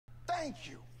Thank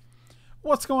you.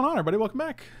 What's going on, everybody? Welcome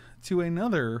back to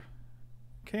another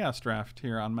Chaos Draft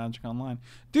here on Magic Online.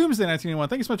 Doomsday 1981.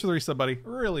 Thank you so much for the resub, buddy.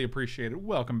 Really appreciate it.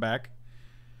 Welcome back.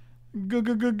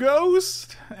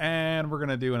 Ghost. And we're going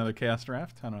to do another Chaos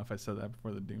Draft. I don't know if I said that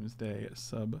before the Doomsday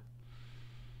sub.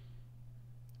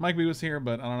 Mike B was here,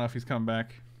 but I don't know if he's coming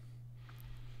back.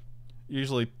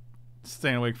 Usually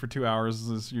staying awake for 2 hours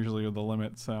is usually the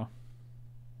limit, so...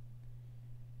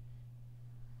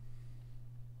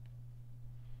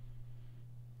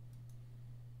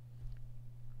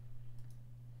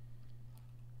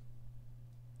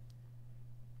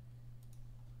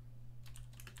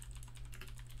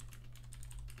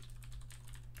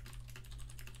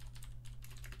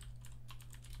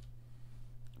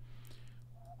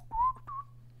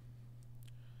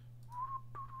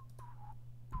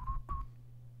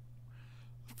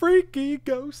 Freaky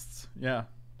ghosts. Yeah.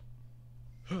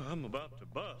 I'm about to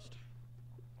bust.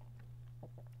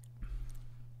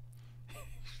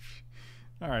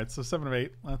 All right, so 7 of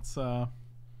 8. Let's I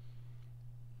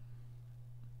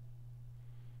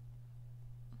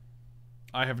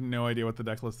have no idea what the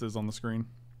deck list is on the screen.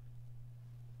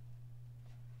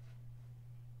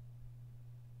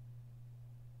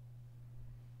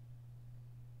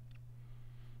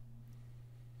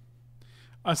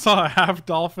 I saw a half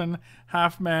dolphin,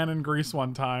 half man in Greece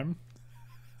one time.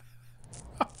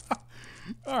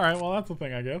 Alright, well, that's a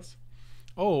thing, I guess.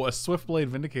 Oh, a Swiftblade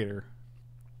Vindicator.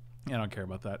 Yeah, I don't care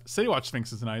about that. City Watch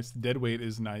Sphinx is nice. Deadweight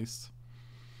is nice.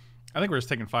 I think we're just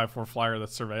taking 5/4 flyer that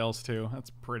surveils, too. That's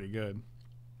pretty good.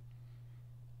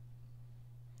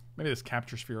 Maybe this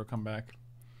Capture Sphere will come back.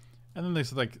 And then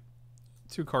there's, like,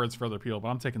 2 cards for other people, but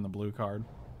I'm taking the blue card.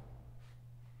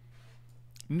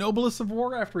 Noblest of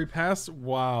War after we pass?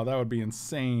 Wow, that would be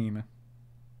insane.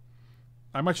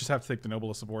 I might just have to take the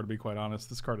Noblest of War, to be quite honest.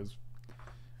 This card is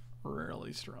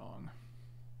really strong.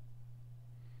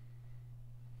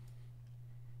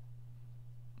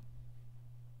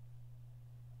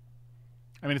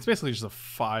 I mean, it's basically just a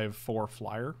 5/4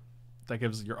 flyer that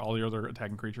gives all your other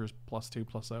attacking creatures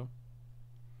 +2/+0.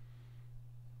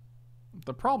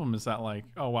 The problem is that, like,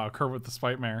 oh wow, curve with the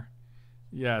Spite Mare.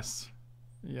 Yes.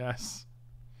 Yes.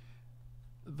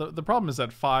 The problem is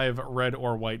that 5 red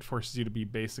or white forces you to be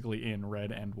basically in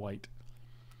red and white.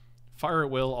 Fire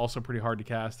at Will, also pretty hard to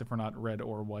cast if we're not red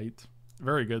or white.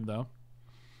 Very good, though.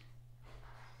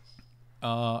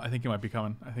 I think he might be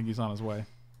coming. I think he's on his way.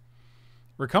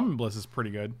 Recumbent Bliss is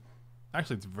pretty good.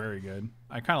 Actually, it's very good.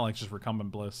 I kind of like just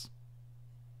Recumbent Bliss.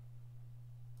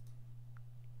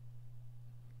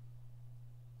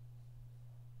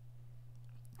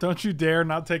 Don't you dare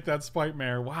not take that Spite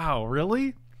Mare. Wow,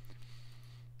 really?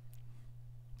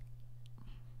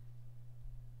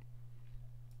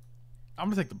 I'm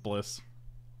gonna take the Bliss.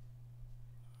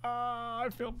 I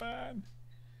feel bad.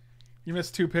 You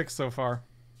missed 2 picks so far.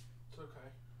 It's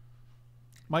okay.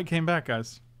 Mike came back,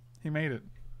 guys. He made it.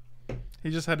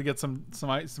 He just had to get some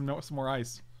ice, some more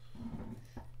ice.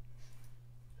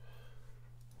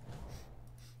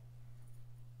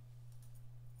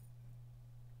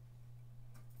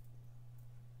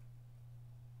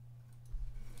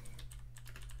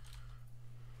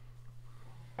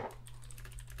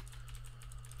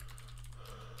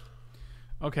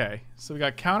 Okay, so we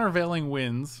got Countervailing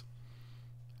Winds.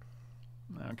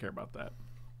 I don't care about that.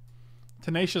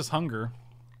 Tenacious Hunger.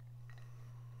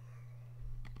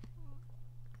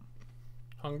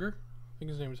 Hunger? I think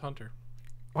his name is Hunter.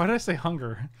 Why did I say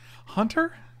Hunger?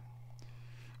 Hunter?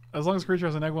 As long as creature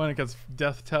has an egg one, it gets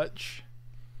Death Touch.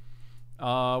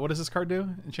 What does this card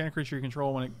do? Enchanted creature you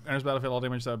control, when it enters battlefield, all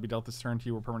damage that would be dealt this turn to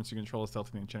you or permanents you control is dealt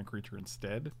to the enchanted creature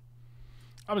instead.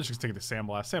 I'm just gonna take the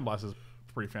Sandblast. Sandblast is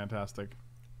pretty fantastic.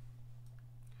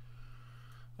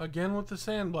 Again with the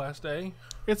Sandblast, eh?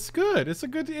 It's good. It's a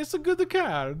good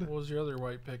card. What was your other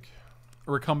white pick?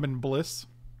 Recumbent Bliss.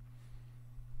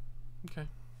 Okay.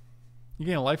 You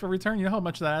gain a life every turn. You know how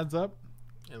much that adds up?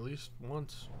 At least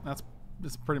once. That's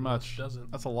pretty much.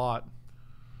 Doesn't. That's a lot.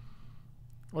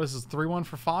 What is this? 3/1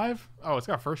 for 5? Oh, it's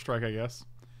got first strike, I guess.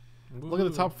 Ooh. Look at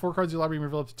the top 4 cards of your library.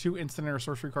 Reveal up to 2 instant or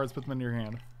sorcery cards. Put them into your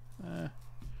hand.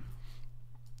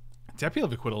 Deputy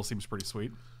of Acquittal seems pretty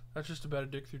sweet. That's just a better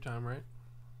dig through time, right?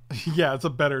 Yeah, it's a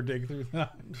better dig through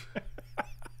that.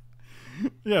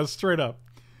 Yeah, straight up.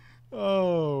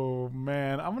 Oh,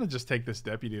 man. I'm going to just take this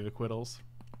Deputy of Acquittals.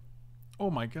 Oh,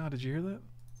 my God. Did you hear that?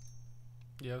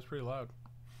 Yeah, it was pretty loud.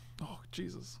 Oh,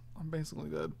 Jesus. I'm basically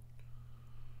dead.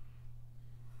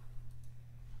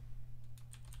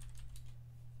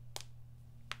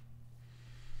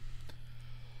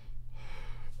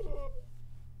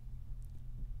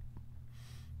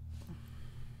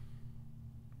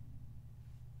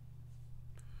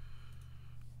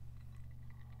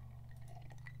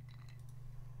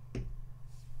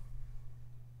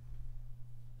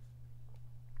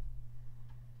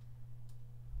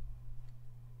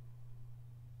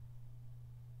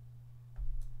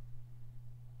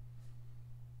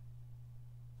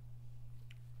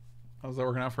 How's that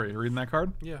working out for you? Reading that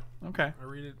card? Yeah, Okay. I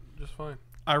read it just fine.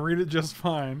 I read it just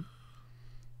fine.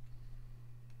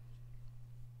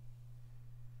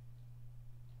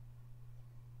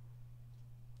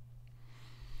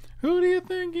 Who do you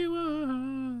think you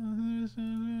are?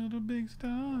 A big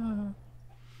star.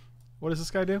 What does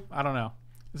this guy do? I don't know.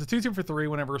 It's a 2/2 for 3.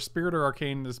 Whenever a spirit or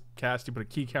arcane is cast, you put a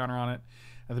key counter on it.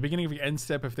 At the beginning of your end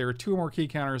step, if there are 2 or more key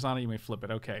counters on it, you may flip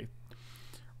it. Okay.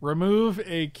 Remove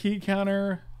a key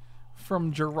counter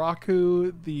from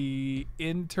Jiraku, the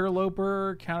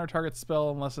Interloper. Counter target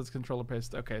spell unless it's controller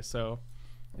based. Okay, so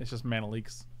it's just mana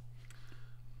leaks.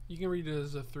 You can read it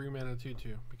as a 3-mana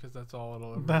 2/2 because that's all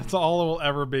it'll ever That's be. all it will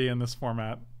ever be in this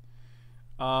format.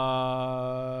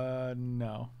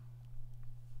 No.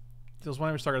 Deals 1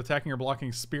 damage target attacking or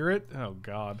blocking spirit. Oh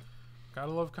god.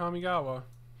 Gotta love Kamigawa.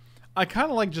 I kind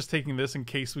of like just taking this in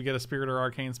case we get a spirit or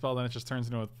arcane spell. Then it just turns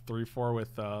into a 3/4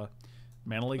 with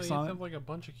mana leaks You on it. have like a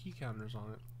bunch of key counters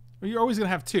on it. Well, you're always gonna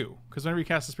have 2 because whenever you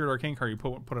cast a spirit or arcane card, you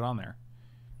put it on there.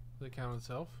 Does it count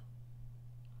itself?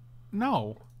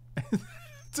 No,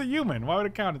 it's a human. Why would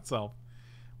it count itself?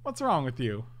 What's wrong with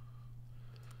you?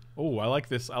 Oh, I like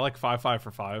this. I like 5/5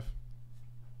 for 5.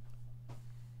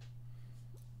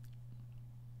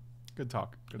 Good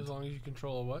talk. Good As talk. long as you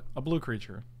control a what? A blue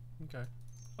creature. Okay.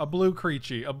 A blue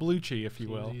creature. A bluechie, if you Seems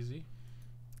will. easy.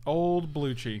 Old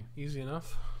bluechie. Easy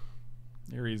enough.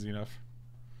 You're easy enough.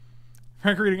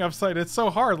 Frank reading upside. It's so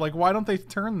hard. Like, why don't they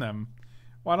turn them?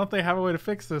 Why don't they have a way to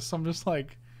fix this? I'm just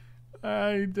like,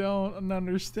 I don't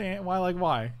understand. Why? Like,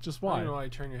 why? Just I why? don't know why you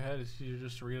turn your head. It's easier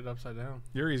just to read it upside down.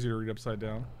 You're easy to read upside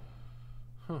down.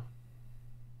 Huh.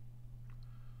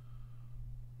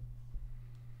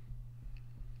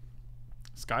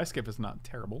 Skyskip is not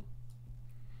terrible.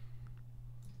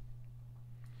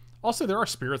 Also, there are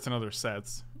spirits in other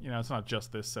sets. You know, it's not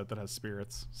just this set that has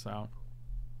spirits. So,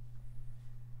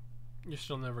 You're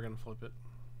still never going to flip it.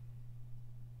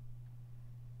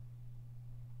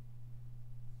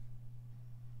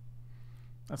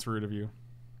 that's rude of you.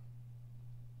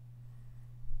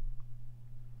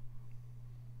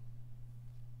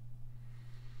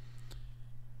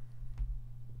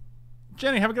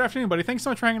 Jenny, have a good afternoon, buddy. Thanks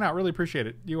so much for hanging out. Really appreciate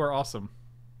it. You are awesome.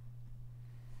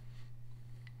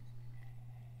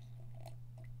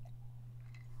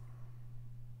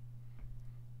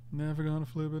 Never gonna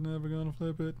flip it, never gonna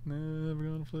flip it, never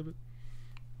gonna flip it.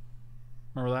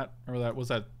 Remember that? Remember that? Was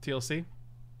that TLC?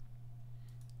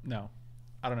 No.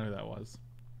 I don't know who that was.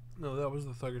 No, that was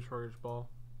the Thuggish Ruggish ball.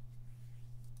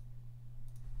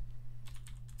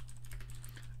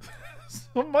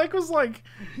 So Mike was like...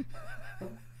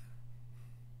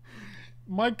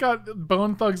 Mike got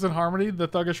Bone Thugs and Harmony, the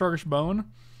Thuggish Ruggish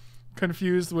Bone,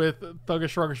 confused with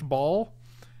Thuggish Ruggish Ball.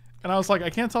 And I was like,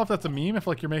 I can't tell if that's a meme, if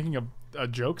like you're making a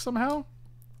joke somehow,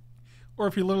 or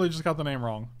if you literally just got the name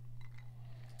wrong.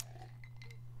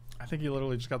 I think you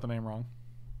literally just got the name wrong.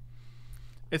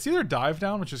 It's either Dive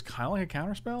Down, which is kind of like a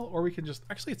counterspell, or we can just...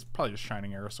 Actually, it's probably just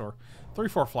Shining Aerosaur.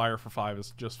 3/4 flyer for 5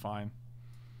 is just fine.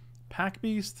 Pack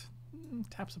Beast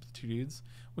taps up the 2 dudes.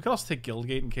 We could also take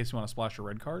Guildgate in case you want to splash a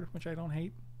red card, which I don't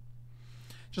hate.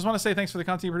 Just want to say thanks for the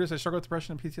content you produce. I struggle with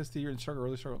depression and PTSD and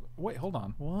really struggle. Wait, hold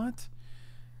on. What?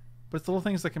 But it's the little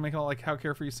things that can make it all, like how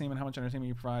carefree you seem and how much entertainment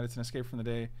you provide. It's an escape from the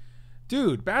day.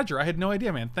 Dude, Badger, I had no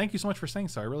idea, man. Thank you so much for saying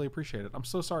so. I really appreciate it. I'm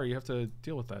so sorry you have to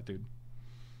deal with that, dude.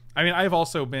 I mean, I've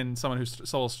also been someone who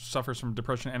suffers from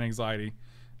depression and anxiety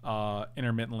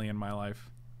intermittently in my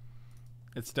life.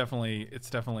 It's definitely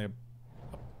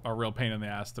a real pain in the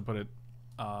ass to put it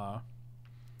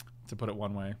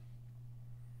one way.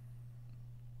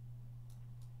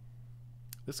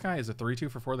 This guy is a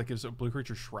 3/2 for 4 that gives a blue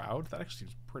creature Shroud. That actually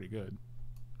is pretty good.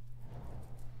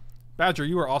 Badger,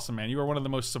 you are awesome, man. You are one of the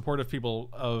most supportive people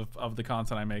of the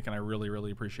content I make, and I really,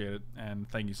 really appreciate it. And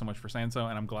thank you so much for saying so,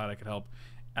 and I'm glad I could help,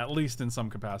 at least in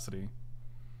some capacity.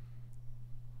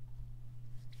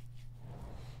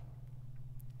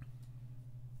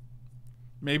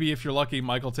 Maybe if you're lucky,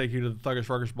 Mike will take you to the Thuggish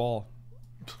Ruggish Ball.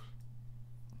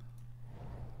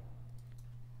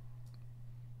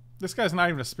 This guy's not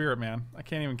even a spirit, man. I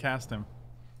can't even cast him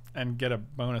and get a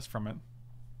bonus from it.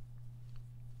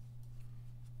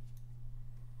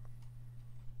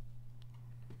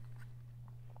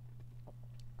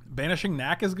 Banishing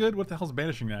Knack is good? What the hell's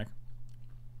Banishing Knack?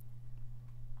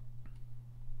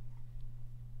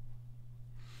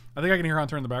 I think I can hear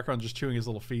Hunter in the background just chewing his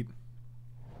little feet.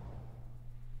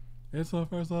 It's the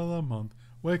first of the month.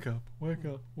 Wake up, wake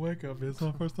up, wake up. It's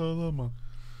the first of the month.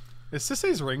 Is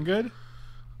Sisei's ring good?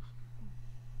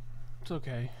 It's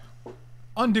okay.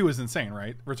 Undo is insane,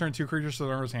 right? Return 2 creatures to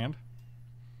the owner's hand.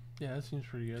 Yeah, that seems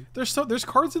pretty good. There's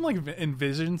cards in like in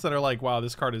Visions that are like, wow,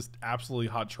 this card is absolutely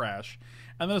hot trash,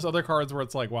 and there's other cards where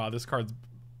it's like, wow, this card's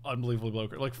unbelievably low.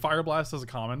 Like Fire Blast is a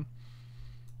common,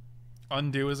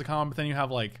 Undo is a common, but then you have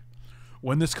like,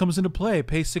 when this comes into play,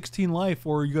 pay 16 life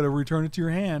or you got to return it to your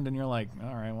hand, and you're like,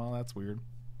 all right, well that's weird.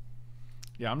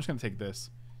 Yeah, I'm just gonna take this.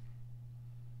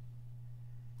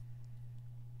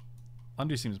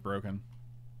 Undo seems broken.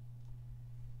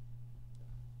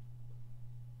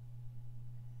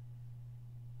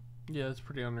 Yeah, it's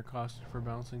pretty undercosted for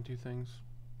balancing two things.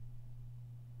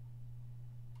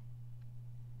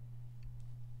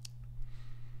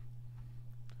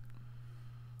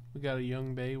 We got a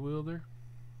young bay wielder.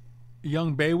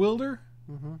 Young Bay Wielder?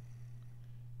 Mm-hmm. What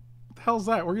the hell's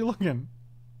that? Where are you looking?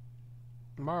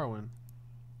 Morrowind.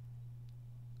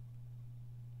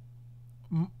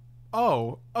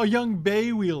 Oh, a young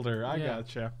Bay Wielder. I Yeah.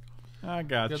 gotcha. I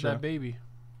Got gotcha. that baby.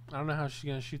 I don't know how she's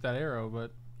gonna shoot that arrow,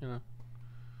 but you know.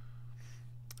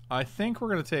 I think we're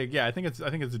gonna take. Yeah, I think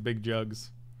it's Big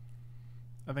Jugs.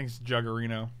 I think it's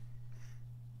Juggerino.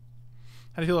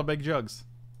 How do you feel about Big Jugs?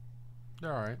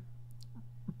 They're all right.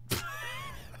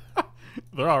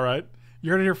 They're all right.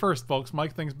 You heard it here first, folks.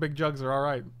 Mike thinks Big Jugs are all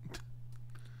right.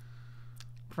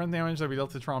 Friend damage that we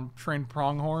dealt to train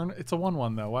Pronghorn. It's a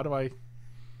 1/1 though. Why do I?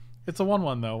 It's a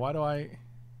 1/1 though. Why do I?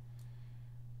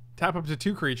 Tap up to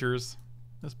 2 creatures.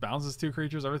 This bounces 2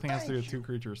 creatures. Everything has to do with 2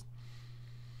 creatures.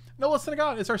 No, listen to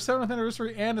God. It's our 7th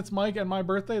anniversary and it's Mike and my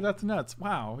birthday. That's nuts.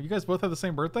 Wow. You guys both have the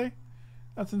same birthday?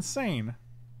 That's insane.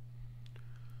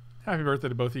 Happy birthday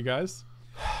to both of you guys.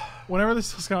 Whenever the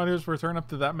Scoundrels return up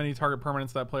to that many target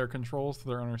permanents that player controls to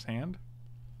their owner's hand.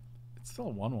 It's still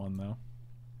a 1/1 though.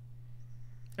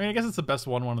 I mean, I guess it's the best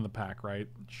 1/1 in the pack, right?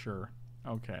 Sure.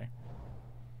 Okay.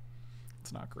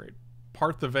 It's not great.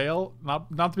 Part the Veil. Not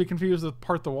to be confused with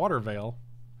Part the Water Veil.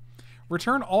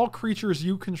 Return all creatures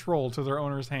you control to their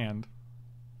owner's hand.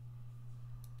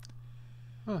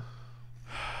 Huh.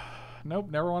 Nope,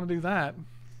 never want to do that.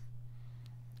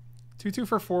 2/2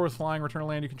 for 4 with flying. Return a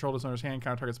land you control to its owner's hand.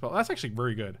 Counter target spell. That's actually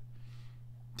very good.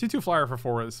 2/2 flyer for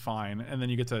 4 is fine, and then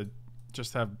you get to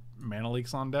just have mana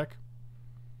leaks on deck.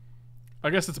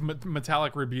 I guess it's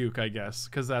Metallic Rebuke, I guess,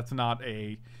 because that's not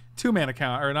a 2 mana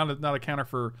counter, or not a counter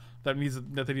for that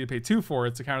they need to pay 2 for.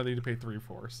 It's a counter they need to pay 3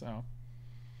 for. So,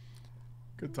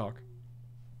 good talk.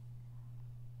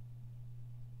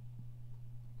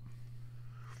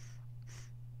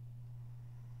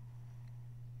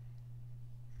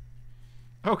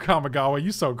 Oh, Kamigawa,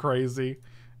 you so crazy.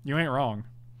 You ain't wrong.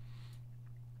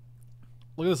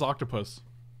 Look at this octopus.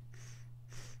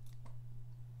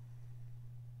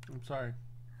 I'm sorry.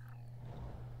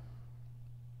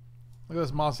 Look at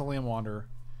this Mausoleum Wanderer.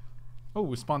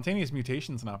 Oh, Spontaneous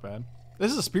Mutation's not bad.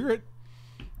 This is a spirit.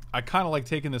 I kind of like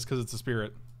taking this because it's a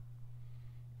spirit.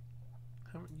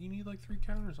 You need like 3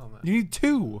 counters on that. You need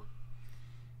 2.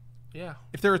 Yeah.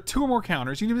 If there are 2 or more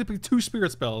counters, you need to pick 2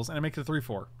 spirit spells and it makes it a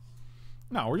 3/4.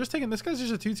 No, we're just taking this guy's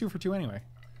just a 2/2 for 2 anyway.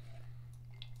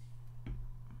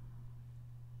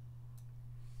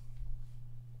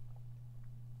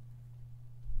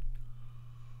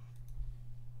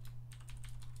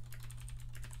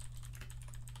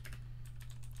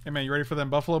 Hey man, you ready for them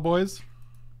Buffalo Boys?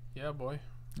 Yeah, boy.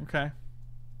 Okay,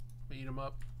 Eat them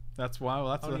up. that's why. Well,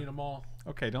 that's I'll eat them all.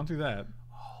 okay. Don't do that.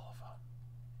 All of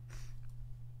them.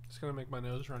 It's gonna make my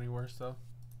nose runny worse though.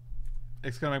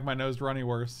 It's gonna make my nose runny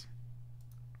worse.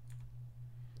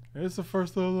 It's the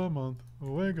first of the month.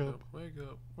 Wake up. Wake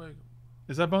up. Wake up.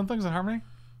 Is that Bone Thugs and Harmony?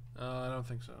 I don't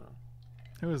think so. No.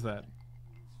 Who is that?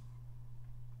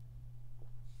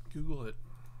 Google it.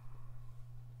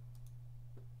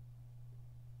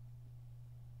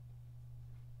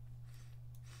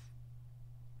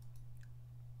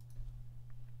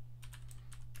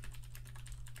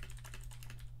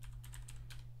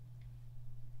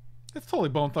 It's totally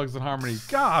Bone Thugs and Harmony.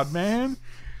 God, man.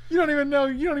 You don't even know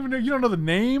the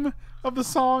name of the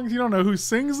songs. You don't know who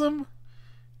sings them.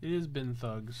 It has been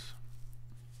Thugs.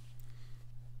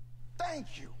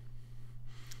 Thank you.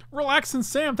 Relaxin'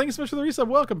 Sam, thank you so much for the resub.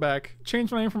 Welcome back.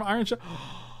 Changed my name from Iron Chef.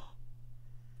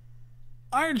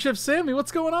 Iron Chef Sammy,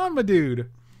 what's going on, my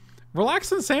dude?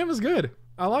 Relaxin' Sam is good.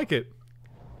 I like it.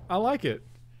 I like it.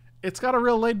 It's got a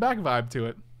real laid back vibe to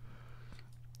it.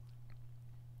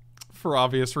 For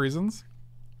obvious reasons.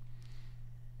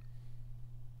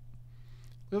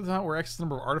 Look at that, where X is the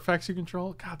number of artifacts you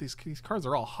control. God, these cards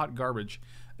are all hot garbage.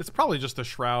 It's probably just a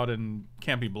Shroud and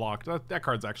can't be blocked. That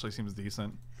card actually seems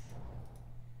decent.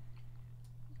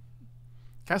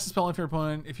 Cast a spell on your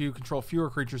opponent. If you control fewer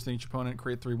creatures than each opponent,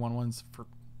 create 3 1/1s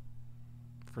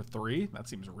for 3. That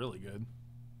seems really good.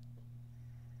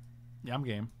 Yeah, I'm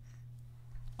game.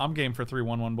 I'm game for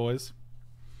 3-1-1, boys.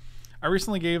 I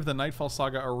recently gave the Nightfall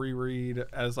Saga a reread,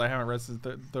 as I haven't read since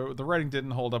the writing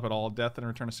didn't hold up at all. Death and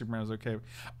Return of Superman was okay.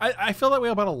 I feel that way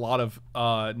about a lot of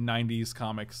 90s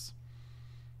comics.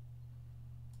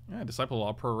 Yeah, Disciple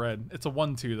Law per read. It's a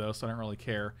 1-2 though, so I don't really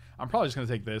care. I'm probably just gonna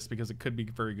take this because it could be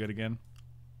very good again.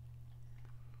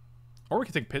 Or we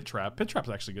could take Pit Trap. Pit Trap's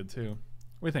actually good too.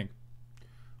 What do you think?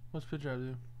 What's Pit Trap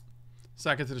do?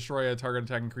 Sack it to destroy a target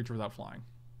attacking creature without flying.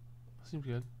 Seems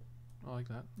good. I like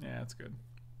that. Yeah, that's good.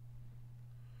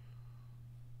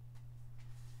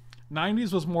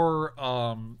 90s was more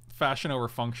fashion over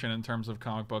function in terms of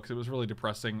comic books. It was really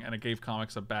depressing, and it gave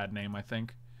comics a bad name, I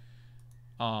think.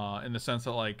 In the sense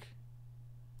that, like,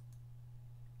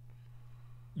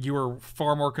 you were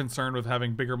far more concerned with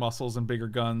having bigger muscles and bigger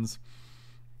guns,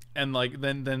 and like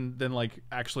than like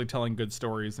actually telling good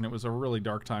stories. And it was a really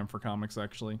dark time for comics,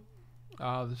 actually.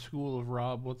 The school of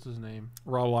Rob. What's his name?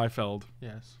 Rob Liefeld.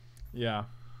 Yes. Yeah.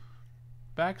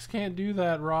 Backs can't do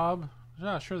that, Rob.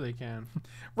 Yeah, sure they can.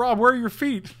 Rob, where are your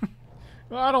feet?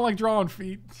 Well, I don't like drawing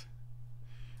feet.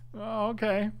 Oh,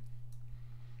 okay.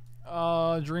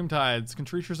 Dreamtides.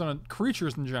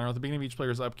 Creatures in general. At the beginning of each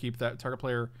player's upkeep, that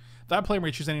player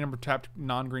may choose any number of tapped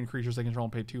non-green creatures they control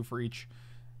and pay 2 for each.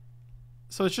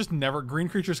 So it's just never... Green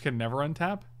creatures can never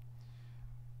untap?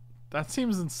 That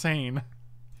seems insane.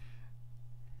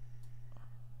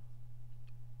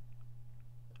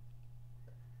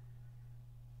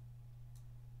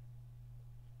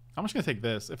 I'm just going to take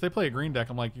this. If they play a green deck,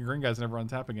 I'm like, your green guys never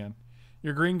untap again.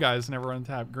 Your green guys never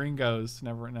untap. Green goes,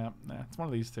 never untap. Nah, it's one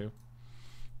of these two.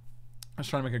 I was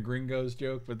trying to make a green goes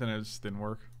joke, but then it just didn't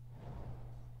work.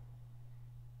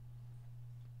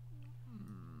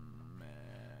 Man.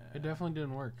 It definitely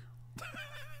didn't work.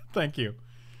 Thank you.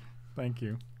 Thank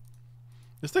you.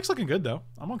 This deck's looking good, though.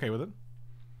 I'm okay with it.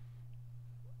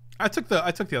 I took the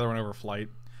other one over flight.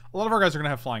 A lot of our guys are going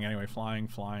to have flying anyway. Flying.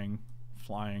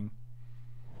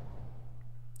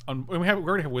 We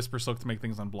already have Whisper Silk to make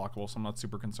things unblockable, so I'm not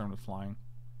super concerned with flying.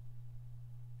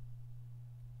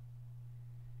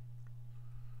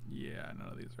 Yeah, none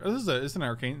of these are. This is an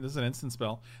arcane. This is an instant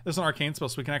spell. This is an arcane spell,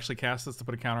 so we can actually cast this to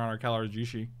put a counter on our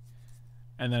Kalarajishi,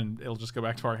 and then it'll just go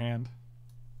back to our hand.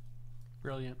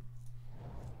 Brilliant.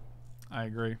 I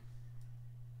agree.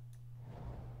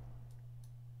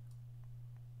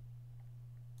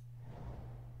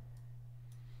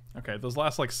 Okay, those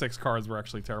last like 6 cards were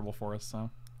actually terrible for us, so.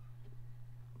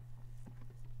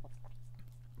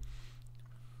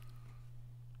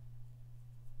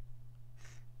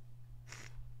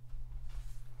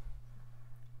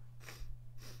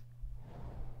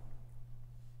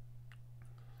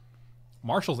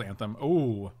 Marshall's Anthem.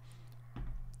 Ooh.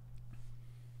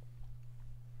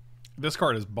 This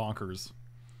card is bonkers.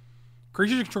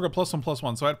 Creatures you control get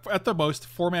 +1/+1. So at the most,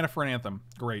 4 mana for an Anthem.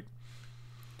 Great.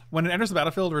 When it enters the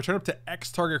battlefield, return up to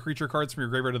X target creature cards from your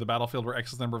graveyard to the battlefield or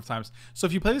X number of times. So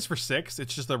if you play this for 6,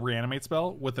 it's just a reanimate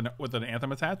spell with an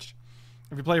Anthem attached.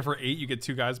 If you play it for 8, you get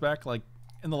 2 guys back. Like,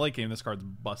 in the late game, this card's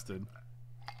busted.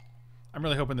 I'm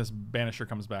really hoping this Banisher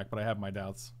comes back, but I have my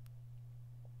doubts.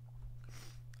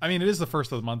 I mean, it is the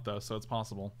first of the month, though, so it's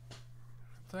possible.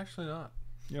 It's actually not.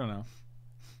 You don't know.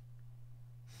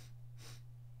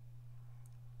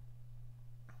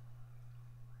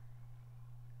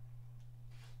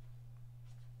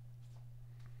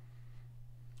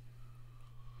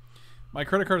 My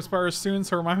credit card expires soon,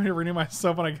 so remind me to renew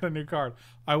myself when I get a new card.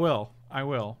 I will.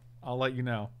 I'll let you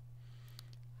know.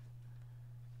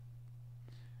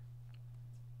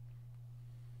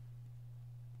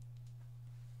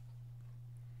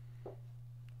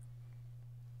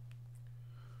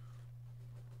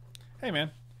 Hey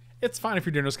man, it's fine if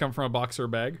your dinners come from a box or a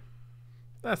bag.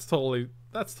 That's totally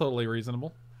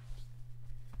reasonable.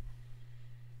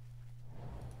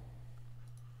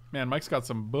 Man, Mike's got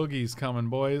some boogies coming,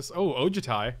 boys. Oh,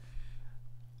 Ojitai.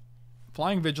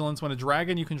 Flying Vigilance. When a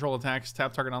dragon you control attacks,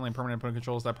 tap target non-land permanent opponent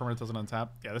controls. That permanent doesn't untap.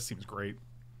 Yeah, this seems great.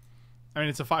 I mean,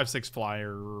 it's a 5/6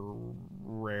 flyer,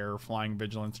 rare Flying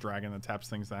Vigilance dragon that taps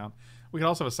things down. We could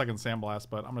also have a second Sandblast,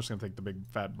 but I'm just going to take the big,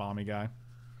 fat, bomby guy.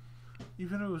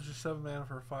 Even if it was just 7 mana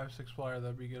for a 5/6 flyer,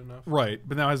 that'd be good enough. Right,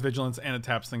 but now it has Vigilance and it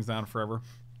taps things down forever.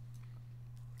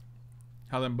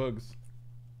 How them bugs?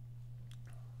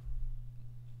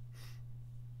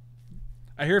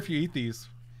 I hear if you eat these,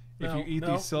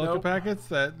 these silica packets,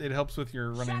 that it helps with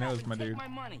your runny nose, my dude. My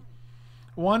money.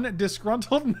 One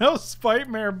disgruntled no spite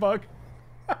mare bug.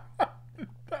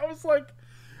 That was like,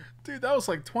 dude, that was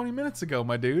like 20 minutes ago,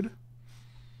 my dude.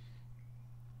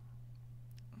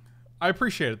 I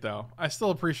appreciate it though. I still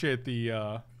appreciate the.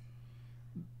 I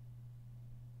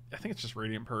think it's just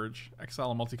Radiant Purge.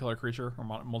 Exile a multicolor creature or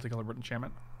multicolored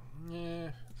enchantment.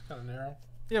 Yeah, it's kind of narrow.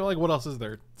 Yeah, but like what else is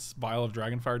there? Vial of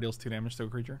Dragonfire deals 2 damage to a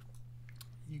creature.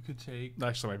 You could take. That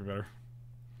actually might be better.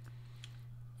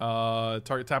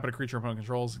 Target tap at a creature opponent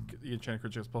controls. You enchant a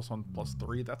creature gets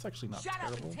 +1/+3. That's actually not Shut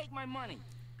terrible. up and take my money.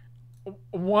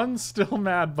 One still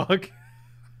mad bug.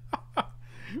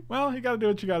 Well, you gotta do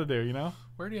what you gotta do, you know?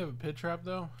 Where do you have a pit trap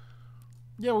though?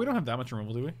 Yeah, we don't have damage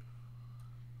removal, do we?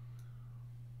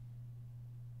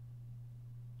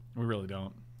 We really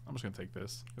don't. I'm just gonna take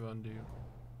this. Go undo.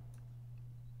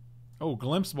 Oh,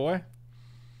 glimpse, boy.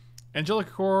 Angelic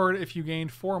Accord, if you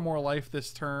gained 4 more life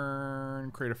this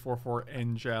turn, create a 4/4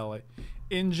 Angelic.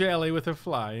 Angelic with a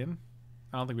flying.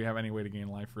 I don't think we have any way to gain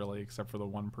life, really, except for the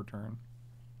 1 per turn.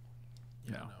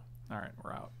 Yeah, No. Alright,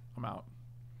 we're out. I'm out.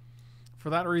 For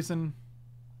that reason,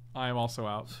 I am also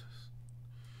out.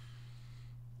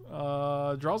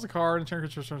 Draws a card, and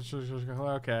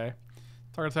okay.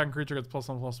 Target attacking creature gets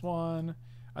 +1/+1.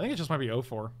 I think it just might be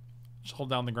 0/4. Just hold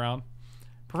down the ground.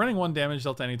 Preventing 1 damage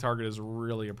dealt to any target is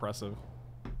really oppressive.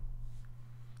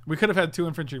 We could have had 2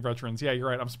 infantry veterans. Yeah, you're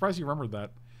right. I'm surprised you remembered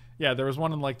that. Yeah, there was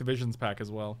one in like the Visions pack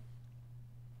as well.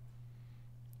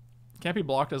 Can't be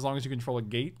blocked as long as you control a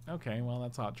gate. Okay, well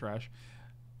that's hot trash.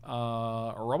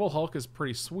 A Rubble Hulk is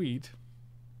pretty sweet.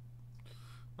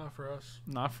 Not for us.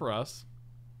 Not for us.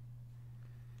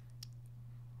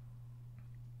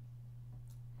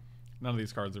 None of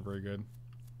these cards are very good.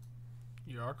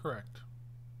 You are correct.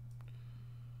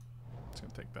 Just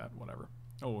gonna take that, whatever.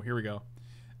 Oh, here we go.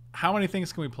 How many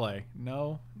things can we play?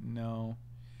 No, no.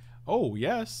 Oh,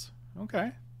 yes.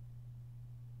 Okay.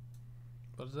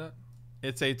 What is that?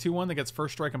 It's a 2/1 that gets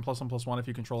first strike and +1/+1 if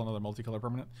you control another multicolor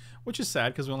permanent, which is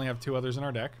sad because we only have 2 others in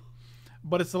our deck.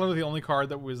 But it's literally the only card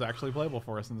that was actually playable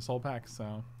for us in this whole pack,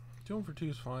 so 2 for 2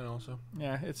 is fine also.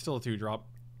 yeah, it's still a 2-drop.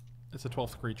 It's a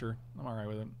 12th creature. I'm alright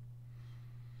with it.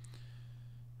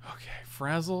 Okay,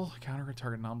 Frazzle, counter a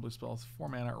target non-blue spells, 4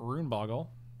 mana, Rune Boggle.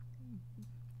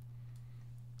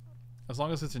 As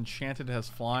long as it's enchanted, it has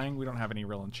flying. We don't have any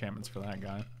real enchantments for that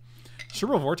guy.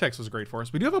 Cerebral Vortex was great for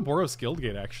us. We do have a Boros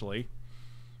Guildgate, actually.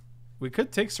 We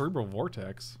could take Cerebral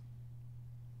Vortex.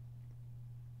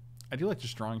 I do like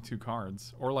just drawing 2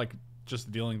 cards, or like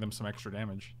just dealing them some extra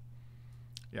damage.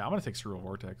 Yeah, I'm gonna take Cerebral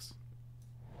Vortex.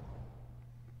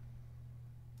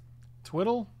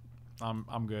 Twiddle,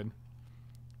 I'm good.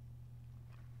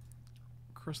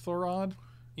 Crystal Rod.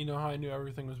 You know how I knew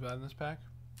everything was bad in this pack?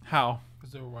 How?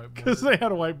 Because they were white Because borders. they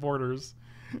had white borders.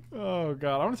 Oh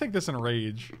god, I'm gonna take this in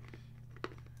Rage.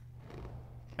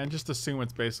 And just assume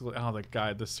it's basically the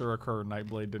guy, the Surakar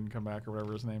Nightblade didn't come back or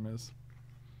whatever his name is.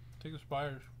 Take the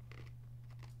spires.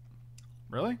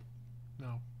 Really?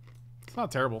 No. It's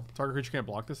not terrible. Target creature can't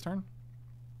block this turn.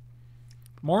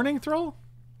 Morning Thrill?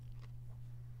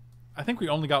 I think we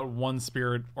only got 1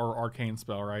 spirit or arcane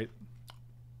spell, right?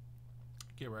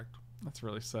 Get wrecked. That's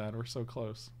really sad. We're so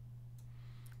close.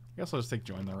 I guess I'll just take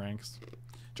Join the Ranks.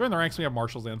 Join the Ranks, we have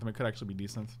Martial's Anthem. It could actually be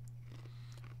decent.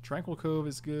 Tranquil Cove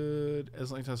is good.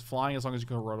 As long as it has flying, as long as you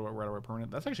go right away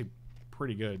permanent. That's actually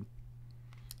pretty good.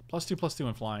 +2/+2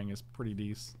 and flying is pretty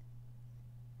decent.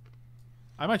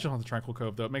 I might just want the Tranquil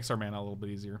Cove, though. It makes our mana a little bit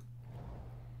easier.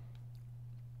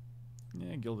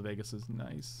 Yeah, Gilded Aegis is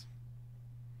nice.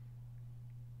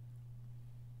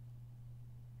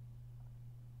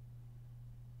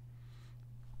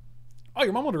 Oh,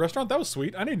 your mom owned a restaurant? That was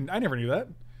sweet. I never knew that.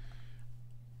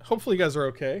 Hopefully you guys are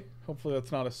okay. Hopefully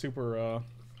that's not a super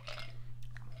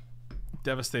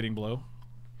devastating blow.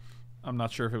 I'm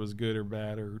not sure if it was good or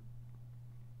bad or...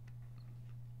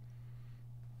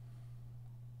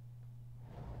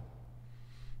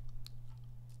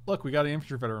 Look, we got an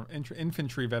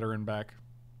infantry veteran back.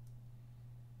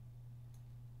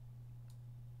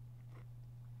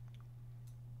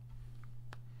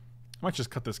 I might just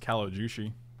cut this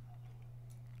Kalojushi.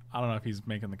 I don't know if he's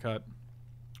making the cut.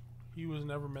 He was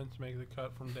never meant to make the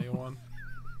cut from day one.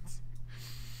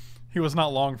 He was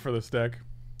not long for this deck.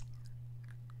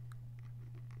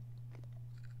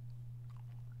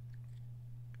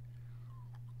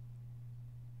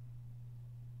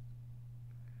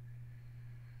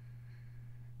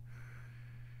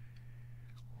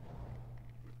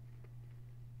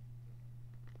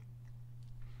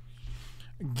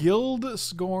 Guild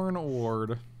Scorn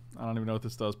Ward. I don't even know what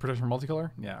this does. Protection from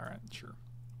multicolor? Yeah, alright, sure.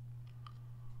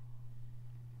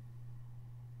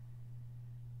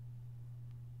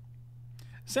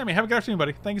 Sammy, have a good afternoon,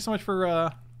 buddy. Thank you so much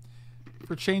for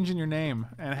changing your name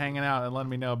and hanging out and letting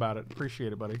me know about it.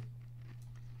 Appreciate it, buddy.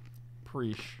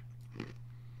 Preach.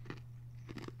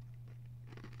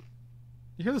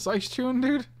 You hear this ice chewing,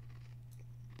 dude?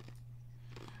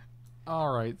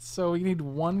 Alright, so you need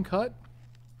 1 cut.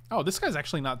 Oh, this guy's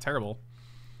actually not terrible.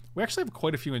 We actually have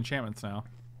quite a few enchantments now.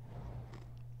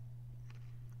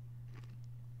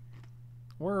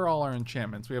 Where are all our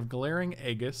enchantments? We have Glaring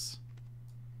Aegis.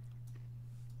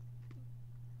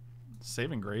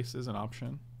 Saving Grace is an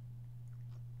option.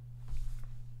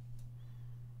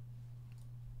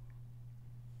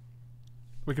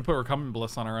 We could put Recumbent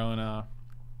Bliss on our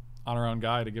own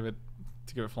guy to give it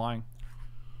flying.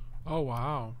 Oh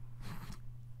wow.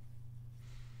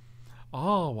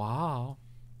 Oh wow.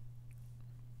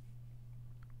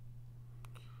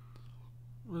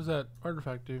 What does that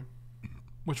artifact do?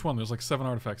 Which one? There's like 7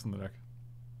 artifacts in the deck.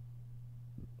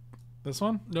 This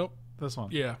one? Nope. This one.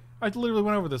 Yeah. I literally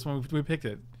went over this when we picked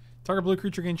it. Target blue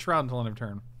creature gains Shroud until end of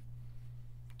turn.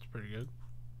 It's pretty good.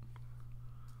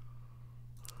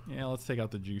 Yeah, let's take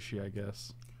out the Jushi, I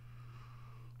guess.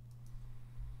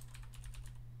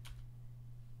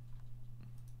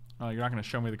 Oh, you're not going to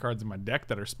show me the cards in my deck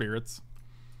that are spirits.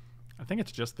 I think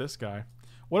it's just this guy.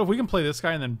 What if we can play this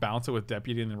guy and then bounce it with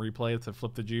Deputy and then replay it to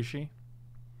flip the Jushi?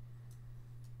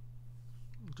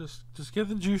 Just get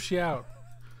the juicy out.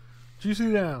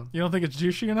 Juicy down. You don't think it's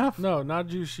Jushi enough? No, not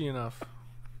juicy enough.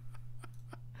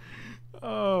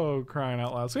 Oh, crying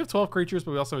out loud. So we have 12 creatures,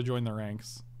 but we also join the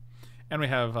ranks. And we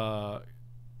have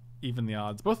even the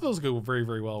odds. Both of those go very,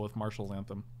 very well with Marshall's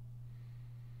Anthem.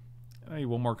 I need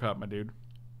one more cut, my dude.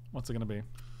 What's it going to be?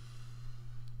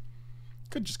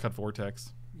 Could just cut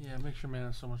Vortex. Yeah, it makes your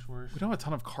mana so much worse. We don't have a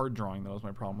ton of card drawing, though, is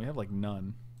my problem. We have, like,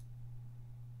 none.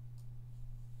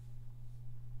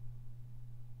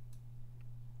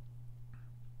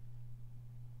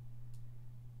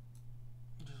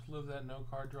 Just live that no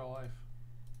card draw life.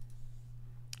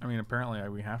 I mean, apparently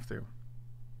we have to.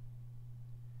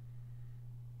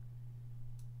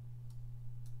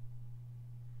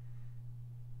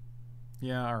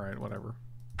 Yeah, alright, whatever.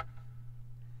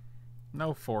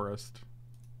 No forest.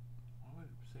 Why would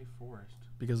it say forest?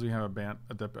 Because we have a Bant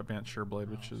Sureblade,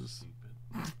 which is...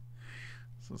 Stupid.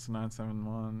 So it's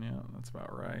 971. Yeah, that's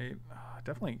about right.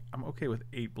 Definitely, I'm okay with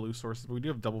 8 blue sources, but we do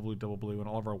have double blue, and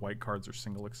all of our white cards are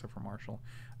single except for Marshall.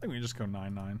 I think we can just go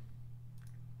 9/9.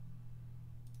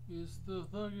 It's the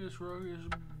thuggish,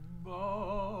 ruggish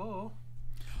ball.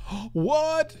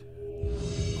 What?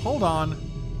 Hold on.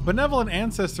 Benevolent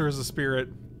Ancestor is a spirit.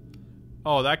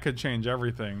 Oh, that could change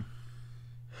everything.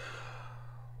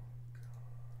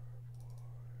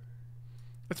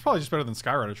 It's probably just better than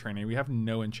Skyrider Trainee. We have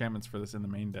no enchantments for this in the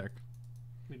main deck.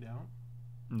 We don't?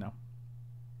 No.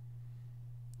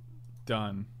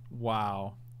 Done.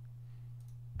 Wow.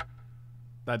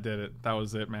 That did it. That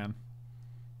was it, man.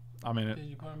 I'm in it. Did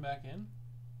you put him back in?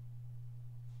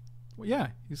 Well, yeah,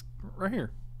 he's right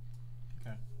here.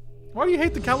 Okay. Why do you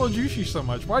hate the Kalojushi so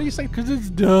much? Why do you say... Because it's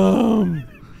dumb.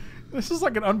 This is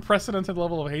like an unprecedented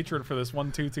level of hatred for this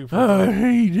 1/2/2 for I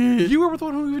hate it. You were the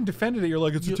one who even defended it. You're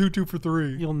like, it's a 2/2 for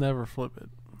 3. You'll never flip it.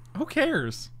 Who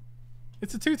cares?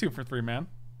 It's a 2/2 for 3, man.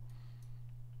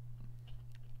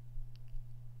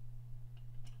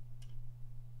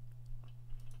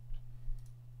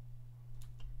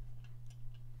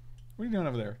 What are you doing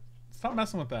over there? Stop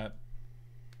messing with that.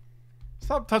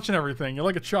 Stop touching everything. You're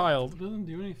like a child. It doesn't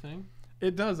do anything.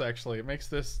 It does actually. It makes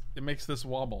this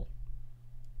wobble.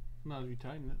 Not if you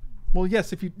tighten it. Well,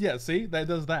 yes, if you see, that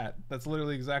does that. That's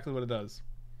literally exactly what it does.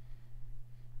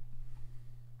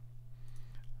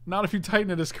 Not if you tighten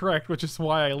it is correct, which is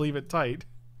why I leave it tight.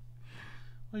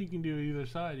 Well, you can do either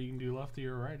side. You can do lefty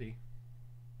or righty.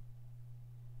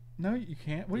 No, you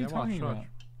can't. What are you Yeah, talking watch. about?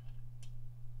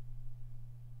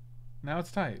 Now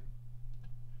it's tight.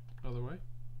 Other way?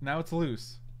 Now it's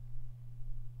loose.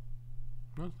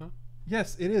 No, it's not.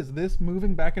 Yes, it is. This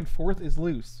moving back and forth is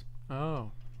loose.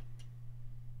 Oh.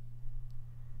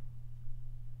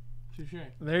 Touche.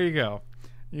 There you go.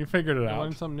 You figured it I out.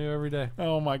 learn something new every day.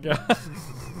 Oh my god.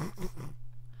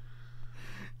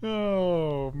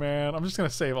 Oh man. I'm just going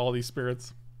to save all these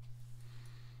spirits.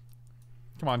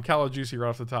 Come on, Kalojuicy right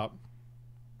off the top.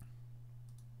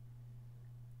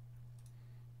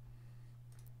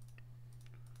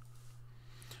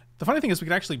 The funny thing is we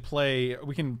can actually play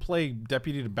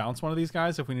Deputy to bounce one of these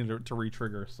guys if we need to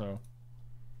re-trigger, so.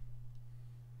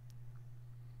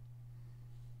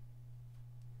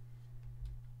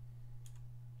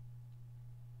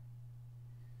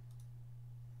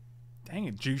 Dang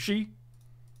it, Jushi.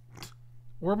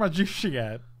 Where my Jushi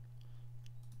at?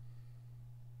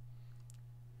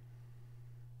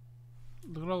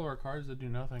 Look at all of our cards that do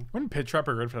nothing. Wouldn't Pit Trap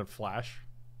be good for that flash?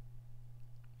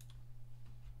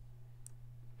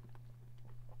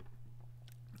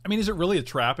 I mean, is it really a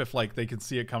trap if like they can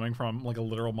see it coming from like a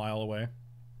literal mile away?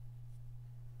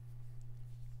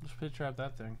 Just pit trap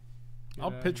that thing. I'll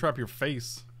pit trap your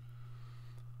face.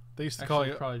 They used to call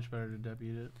Actually, you. probably just better to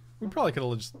deputy it. We probably could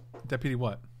have just deputy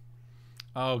what?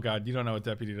 Oh God, you don't know what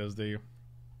deputy does, do you?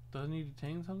 Doesn't he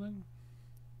detain something?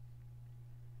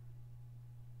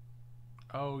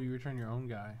 Oh, you return your own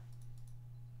guy.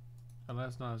 Oh,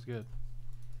 that's not as good.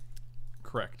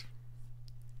 Correct.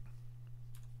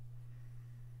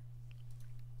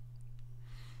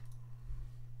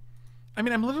 I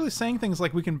mean, I'm literally saying things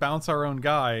like we can bounce our own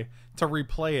guy to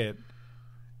replay it.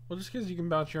 Well, just because you can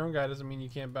bounce your own guy doesn't mean you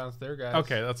can't bounce their guys.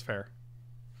 Okay, that's fair.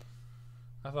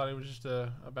 I thought he was just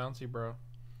a bouncy bro.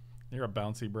 You're a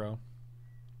bouncy bro.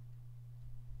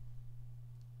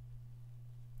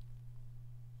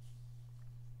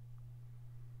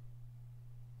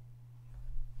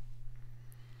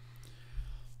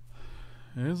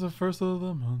 It's the first of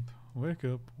the month. Wake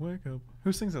up, wake up.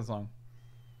 Who sings that song?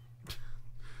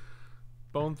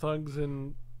 Bone Thugs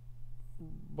and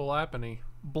Blapany.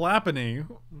 Blapany.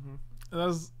 Mm-hmm. That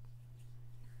was...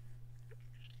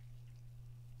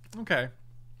 Okay.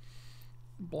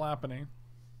 Blapany.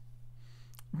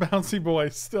 Bouncy boy,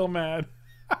 still mad.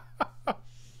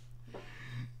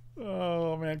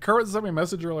 Oh, man. Kurt sent me a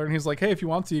message earlier, and he's like, hey, if you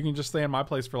want to, you can just stay in my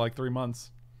place for like 3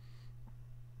 months.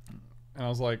 And I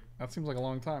was like, that seems like a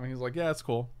long time. And he's like, yeah, it's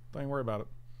cool. Don't even worry about it.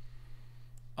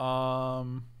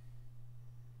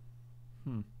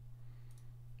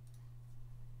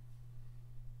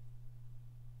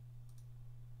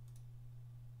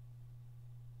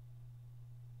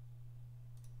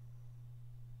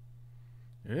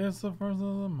 It's the first of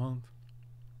the month.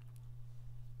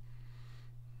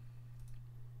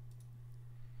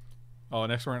 Oh,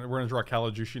 next we're gonna draw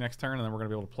Kalajushi next turn, and then we're gonna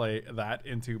be able to play that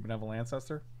into Benevolent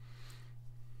Ancestor.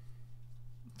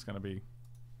 It's gonna be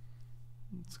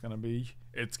huge.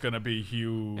 It's gonna be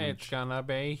huge.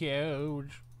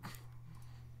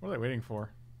 What are they waiting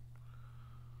for?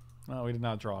 No, we did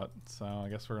not draw it, so I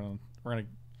guess we're gonna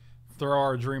throw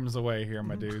our dreams away here,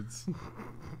 my dudes.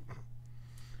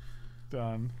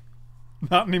 Done.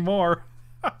 Not anymore.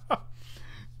 All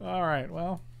right.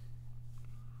 Well.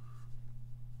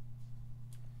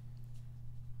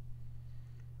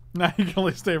 Now you can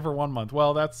only stay for 1 month.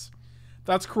 Well, that's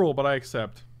cruel, but I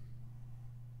accept.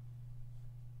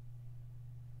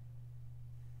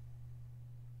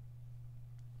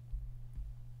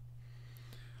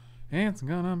 It's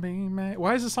gonna be May.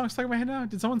 Why is this song stuck in my head now?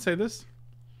 Did someone say this?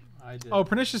 I did. Oh,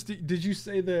 Pernicious, did you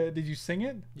say did you sing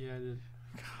it? Yeah, I did.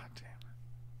 God damn it.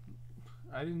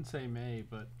 I didn't say May,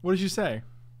 but What did you say?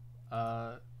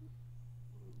 I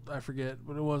forget,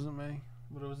 but it wasn't May.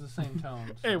 But it was the same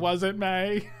tone. So. It wasn't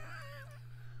May. It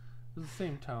was the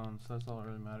same tone, so that's all that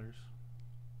really matters.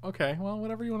 Okay, well,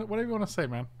 whatever you want to say,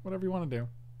 man. Whatever you want to do.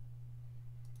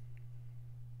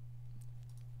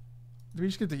 Do we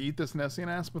just get to eat this Nessian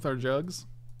ass with our jugs?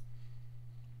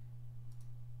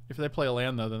 If they play a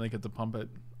land though, then they get to pump it,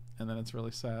 and then it's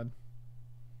really sad.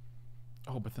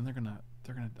 Oh, but then they're gonna.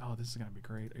 Oh, this is gonna be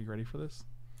great. Are you ready for this?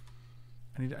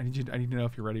 I need to know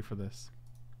if you're ready for this.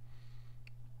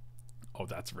 Oh,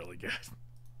 that's really good.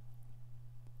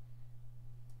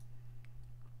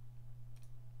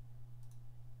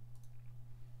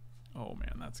 Oh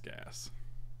man, that's gas.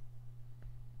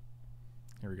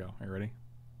 Here we go. Are you ready?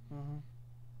 Mm-hmm.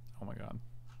 Oh my god.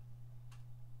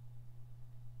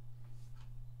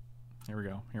 Here we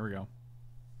go. Here we go.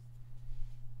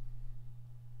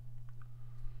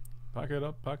 Pack it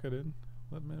up, pack it in.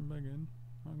 Let me begin.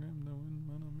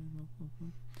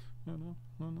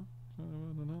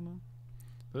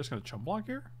 They're just gonna chump block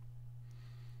here.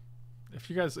 If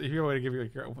you have a way to give you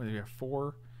like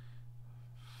 4,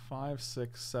 5,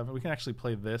 6, 7, we can actually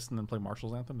play this and then play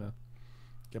Marshall's Anthem to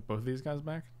get both of these guys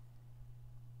back.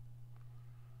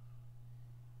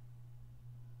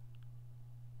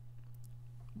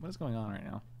 What is going on right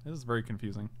now? This is very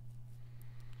confusing.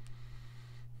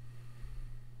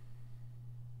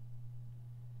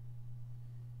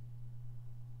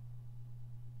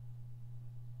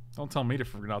 Don't tell me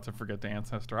not to forget to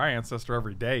Ancestor. I Ancestor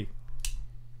every day.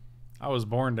 I was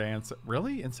born to Ancestor.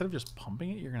 Really? Instead of just pumping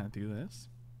it, you're going to do this?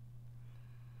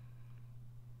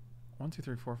 1, 2,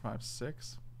 3, 4, 5,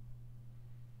 6.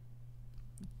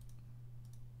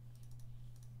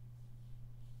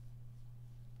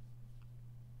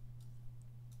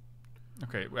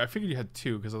 Okay, I figured you had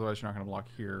 2 because otherwise you're not going to block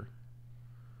here.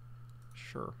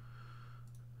 Sure.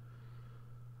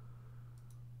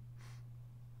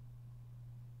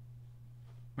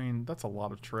 I mean, that's a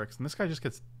lot of tricks. And this guy just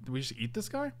gets... Do we just eat this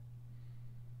guy?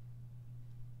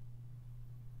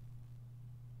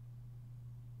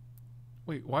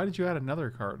 Wait, why did you add another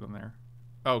card in there?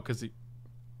 Oh, because you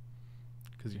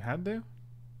had to?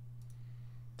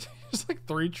 Just like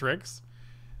 3 tricks?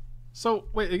 So,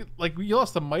 wait, like you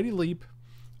lost a Mighty Leap,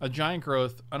 a Giant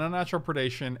Growth, an Unnatural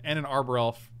Predation, and an Arbor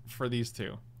Elf for these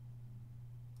two.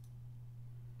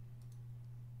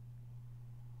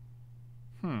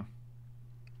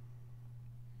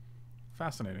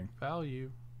 Fascinating.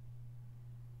 Value.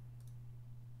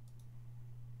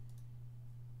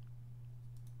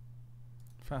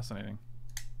 Fascinating.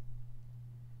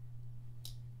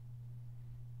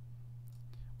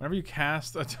 Whenever you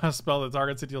cast a spell that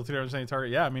targets it, deal 2 damage to any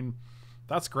target. Yeah, I mean,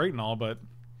 that's great and all, but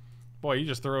boy, you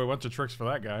just throw a bunch of tricks for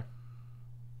that guy.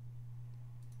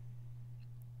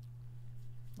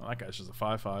 Well, that guy's just a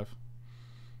 5/5.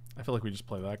 I feel like we just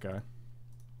play that guy.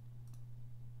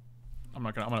 I'm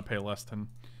gonna pay less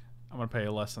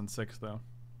than 6 though.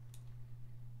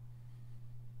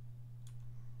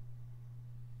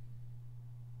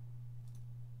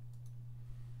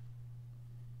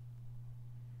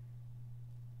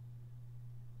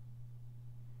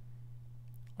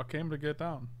 I came to get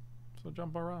down, so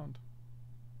jump around.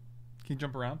 Can you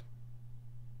jump around?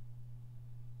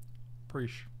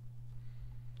 Preach.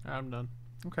 I'm done.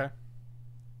 Okay.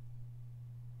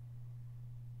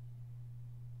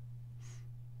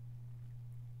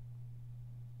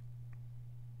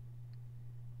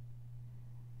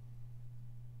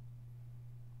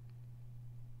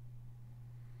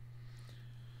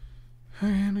 I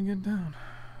am to get down.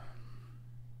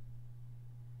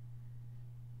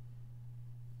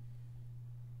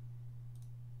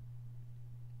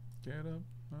 Get up.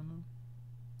 I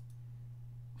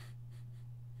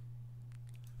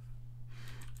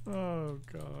know. Oh,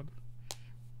 God.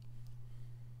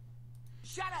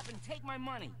 Shut up and take my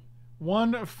money.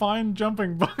 One fine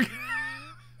jumping bug.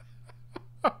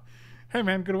 Hey,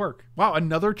 man, good work. Wow,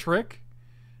 another trick?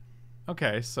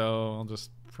 Okay, so I'll just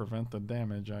prevent the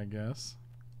damage, I guess.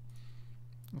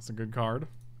 That's a good card.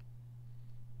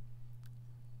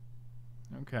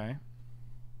 Okay.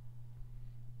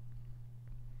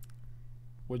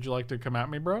 Would you like to come at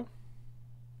me, bro?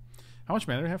 How much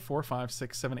mana do we have? 4, 5,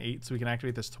 6, 7, 8. So we can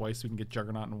activate this twice so we can get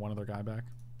Juggernaut and one other guy back.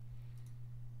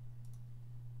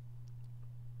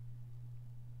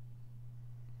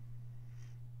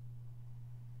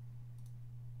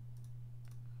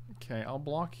 Okay, I'll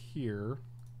block here.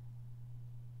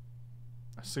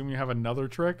 Assume you have another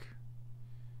trick.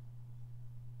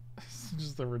 It's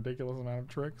just a ridiculous amount of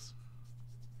tricks.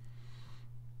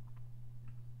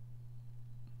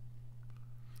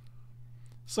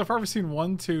 So far, we've seen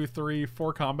 1, 2, 3,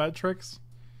 4 combat tricks.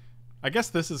 I guess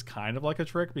this is kind of like a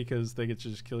trick because they get to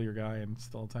just kill your guy and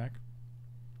still attack.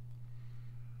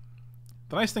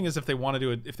 The nice thing is if they want to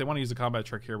do it, if they want to use a combat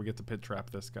trick here, we get to pit trap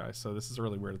this guy. So this is a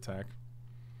really weird attack.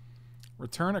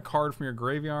 Return a card from your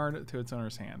graveyard to its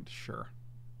owner's hand. Sure.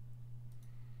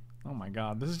 Oh my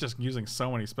god, this is just using so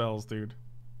many spells, dude.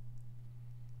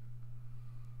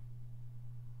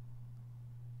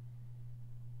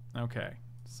 Okay,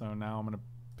 so now I'm gonna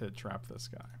pit trap this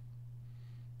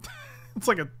guy. It's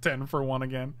like a 10 for 1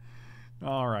 again.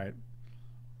 Alright.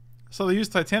 So they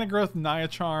used Titanic Growth, Naya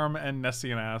Charm, and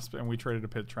Nessian Asp, and we traded a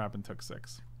pit trap and took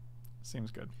 6.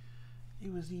 Seems good. He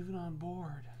was even on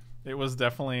board. It was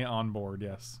definitely on board,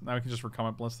 yes. Now we can just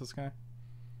Recumbent Bliss this guy.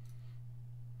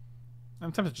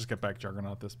 I'm tempted to just get back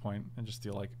Juggernaut at this point and just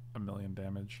deal like 1,000,000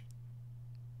 damage.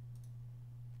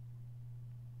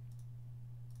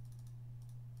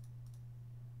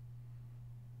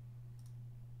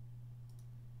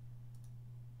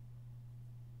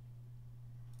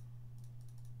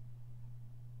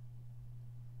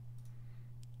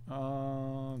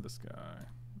 This guy.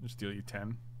 Just deal you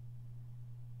 10.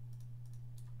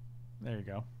 There you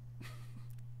go.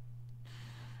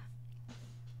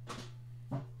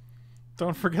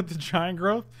 Don't forget the Giant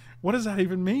Growth. What does that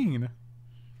even mean?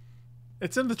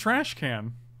 It's in the trash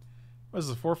can. What is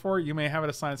this, 4/4? You may have it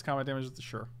assign its combat damage.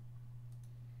 Sure.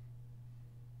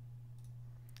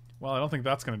 Well, I don't think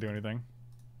that's going to do anything.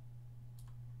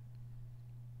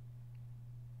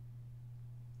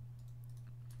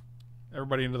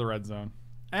 Everybody into the red zone.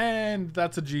 And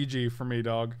that's a GG for me,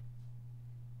 dog.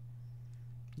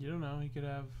 You don't know. He could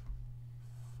have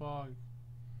fog.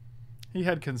 He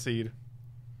had concede.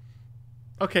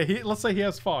 Okay, let's say he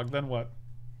has fog. Then what?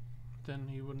 Then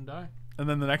he wouldn't die. And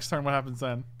then the next turn, what happens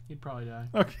then? He'd probably die.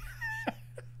 Okay.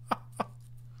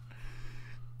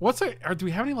 Do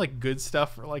we have any like good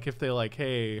stuff for like if they like,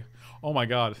 hey, oh my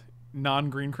god,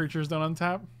 non-green creatures don't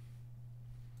untap?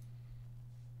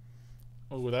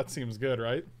 Oh, that seems good,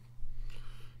 right?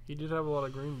 He did have a lot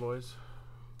of green boys.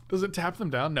 Does it tap them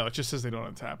down? No, it just says they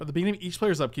don't untap. At the beginning of each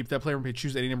player's upkeep, that player may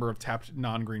choose any number of tapped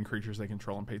non-green creatures they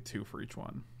control and pay 2 for each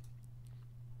one.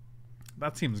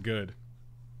 That seems good.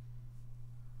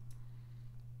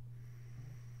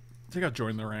 They got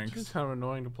joined the It's ranks. just kind of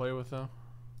annoying to play with, though.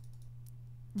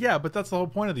 Yeah, but that's the whole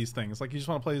point of these things. Like, you just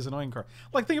want to play these annoying cards.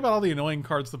 Like, think about all the annoying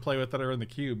cards to play with that are in the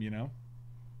cube, you know?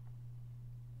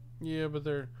 Yeah, but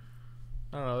they're...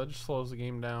 I don't know, that just slows the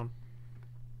game down.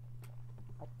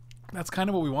 That's kind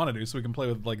of what we want to do, so we can play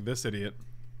with, like, this idiot.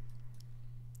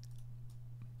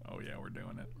 Oh, yeah, we're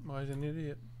doing it. Why is he an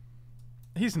idiot?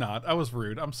 He's not. I was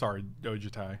rude. I'm sorry,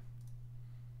 Dojitai.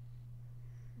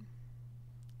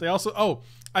 They also... Oh,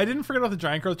 I didn't forget about the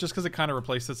Giant Growth just because it kind of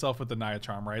replaced itself with the Naya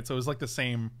Charm, right? So it was like the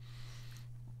same...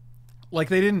 Like,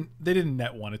 they didn't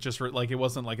net one. It just... Like, it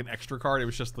wasn't like an extra card. It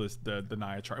was just the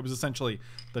Naya Charm. It was essentially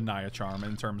the Naya Charm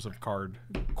in terms of card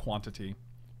quantity.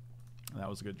 And that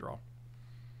was a good draw.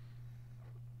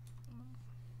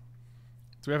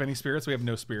 Do we have any spirits? We have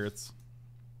no spirits.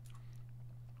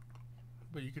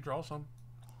 But you could draw some.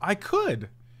 I could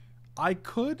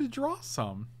draw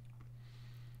some.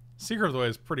 Secret of the Way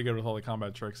is pretty good with all the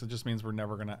combat tricks. It just means we're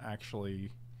never going to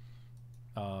actually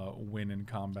win in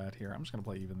combat here. I'm just going to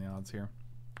play even the odds here.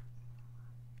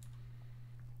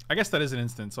 I guess that is an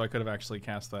instant, so I could have actually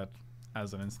cast that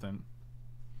as an instant.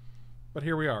 But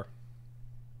here we are.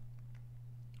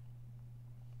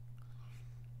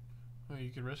 Well, you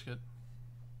could risk it.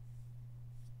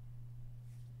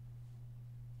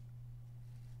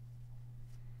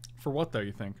 For what, though,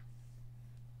 you think?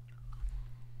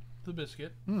 The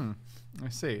biscuit. I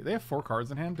see. They have 4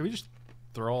 cards in hand. Do we just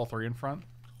throw all 3 in front?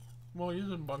 Well,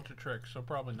 using a bunch of tricks, so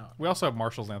probably not. We also have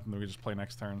Marshall's Anthem that we just play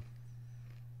next turn.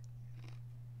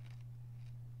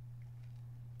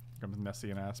 Comes Nessie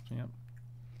and Asp. Yep.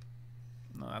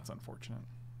 No, that's unfortunate.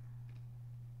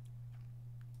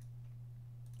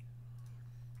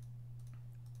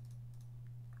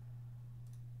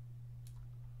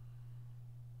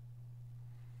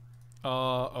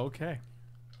 Okay.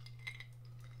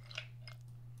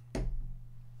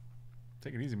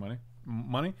 Take it easy, money.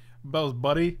 Money? Bell's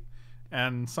buddy,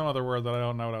 and some other word that I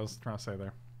don't know what I was trying to say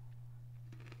there.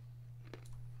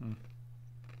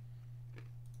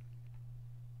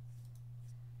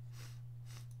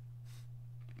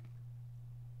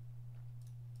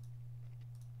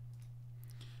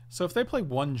 So if they play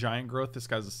 1 Giant Growth, this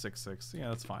guy's a 6/6. Yeah,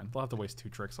 that's fine. They'll have to waste 2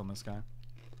 tricks on this guy.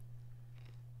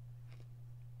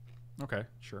 Okay,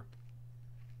 sure.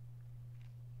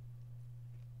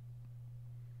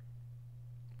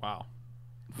 Wow.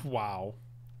 Wow.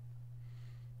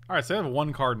 Alright, so they have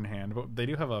 1 card in hand, but they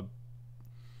do have a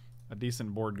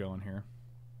decent board going here.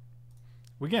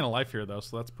 We gain a life here, though,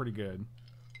 so that's pretty good.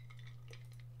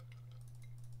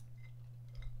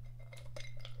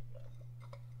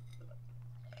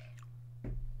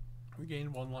 We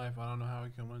gained 1 life. I don't know how we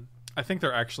can win. I think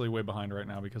they're actually way behind right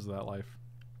now because of that life.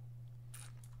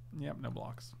 Yep, no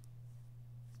blocks.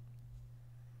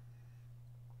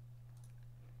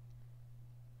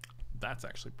 That's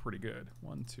actually pretty good.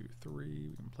 1, 2, 3.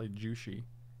 We can play Jushi.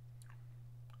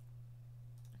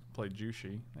 Play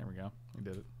Jushi. There we go. We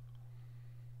did it.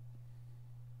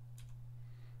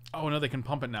 Oh, no, they can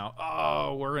pump it now.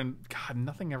 Oh, we're in... God,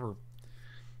 nothing ever...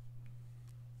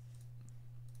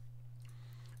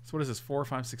 So what is this? 4,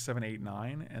 5, 6, 7, 8,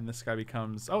 9? And this guy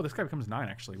becomes... Oh, this guy becomes 9,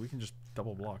 actually. We can just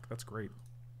double block. That's great.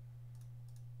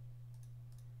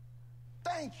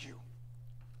 Thank you.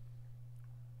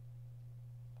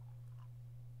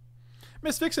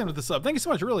 Miss Vixen with the sub. Thank you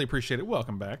so much. Really appreciate it.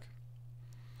 Welcome back.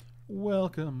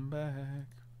 Welcome back.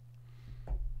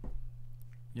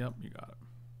 Yep, you got it.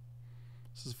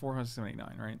 This is 4, 5, 6, 7, 8,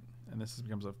 9, right? And this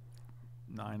becomes a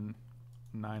 9,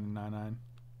 9, 9, 9.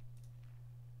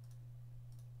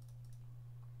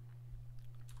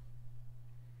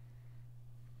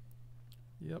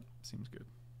 Yep, seems good.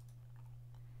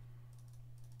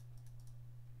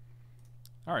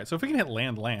 All right, so if we can hit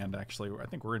land, actually, I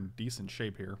think we're in decent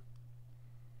shape here.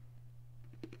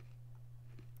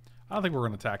 I don't think we're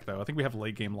going to attack, though. I think we have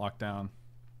late game locked down.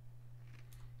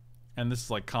 And this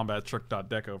is like combat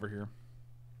trick.deck over here.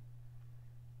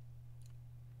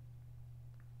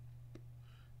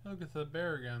 Look at the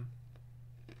bear again.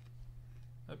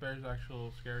 That bear's actually a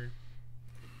little scary.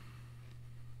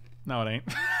 No, it ain't.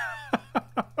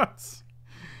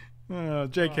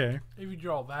 JK. Well, if you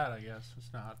draw that, I guess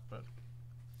it's not, but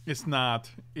It's not.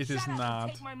 It is Shut up and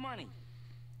not. take my money.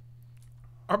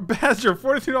 Our Badger,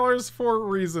 $42 for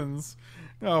reasons.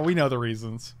 Oh, we know the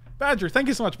reasons. Badger, thank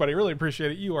you so much, buddy. Really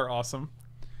appreciate it. You are awesome.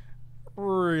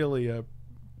 Really,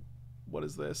 what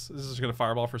is this? Is this just going to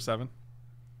fireball for 7?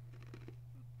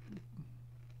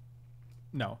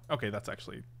 No. Okay, that's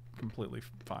actually completely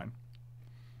fine.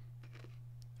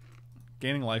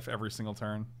 Gaining life every single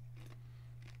turn.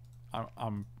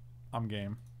 I'm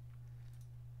game.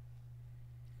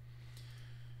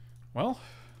 Well,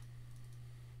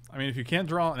 I mean, if you can't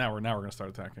draw... Now we're going to start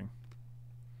attacking.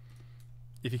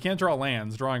 If you can't draw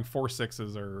lands, drawing 4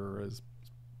 6s is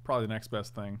probably the next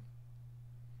best thing.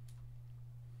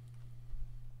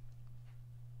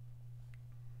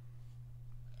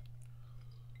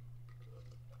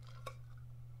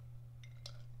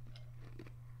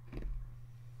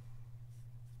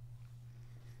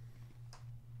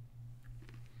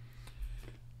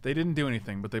 They didn't do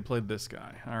anything, but they played this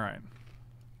guy. All right.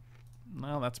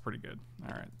 Well, that's pretty good.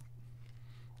 All right.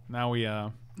 Now we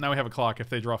have a clock. If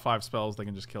they draw 5 spells, they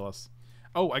can just kill us.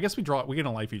 Oh, I guess we get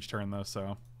a life each turn though,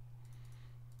 so.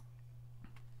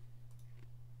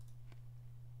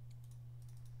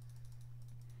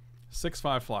 Six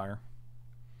 5 flyer.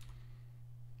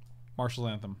 Marshal's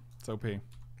Anthem. It's OP.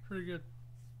 Pretty good.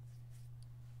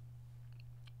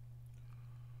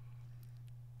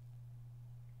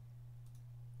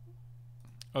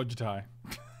 Ojitai.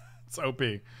 It's OP.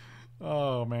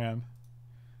 Oh, man.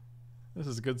 This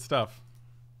is good stuff.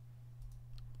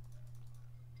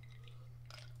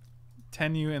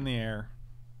 Tenyu in the air.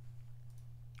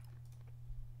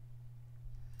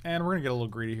 And we're going to get a little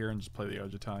greedy here and just play the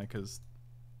Ojitai because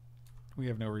we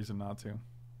have no reason not to.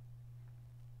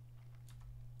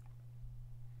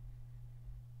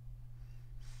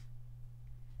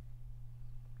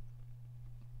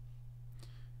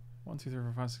 One, two, three,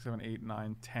 four, five, six, seven, 8,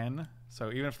 9, 10.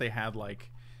 So even if they had like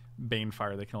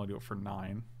Banefire, they can only do it for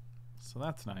 9. So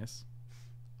that's nice.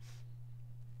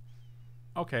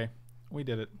 Okay, we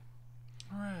did it.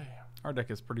 All right. Our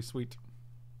deck is pretty sweet.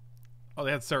 Oh,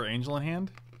 they had Sarah Angel in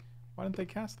hand? Why didn't they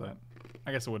cast that?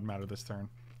 I guess it wouldn't matter this turn.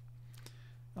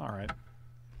 Alright.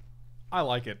 I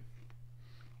like it.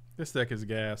 This deck is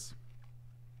gas.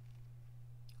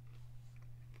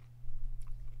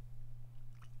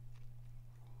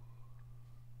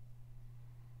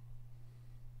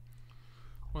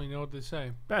 Well, you know what they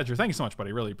say. Badger, thank you so much,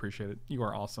 buddy. Really appreciate it. You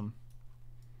are awesome.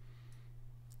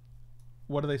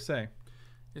 What do they say?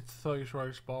 It's the Thuggish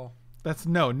Rice Ball. That's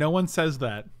no one says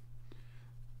that.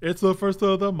 It's the first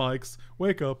of the mics.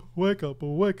 Wake up, wake up,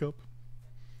 wake up.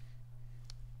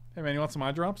 Hey man, you want some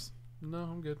eye drops? No,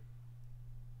 I'm good.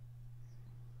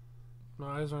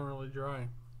 My eyes aren't really dry.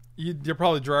 You're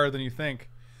probably drier than you think.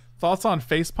 Thoughts on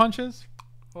face punches?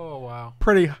 Oh, wow.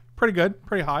 Pretty good.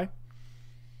 Pretty high.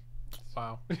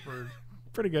 Wow. Rude.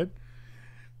 Pretty good.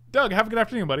 Doug, have a good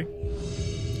afternoon, buddy.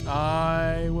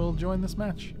 I will join this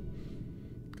match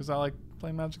because I like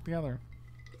playing Magic the Gathering.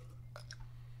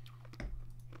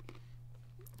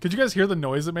 Could you guys hear the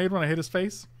noise it made when I hit his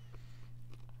face?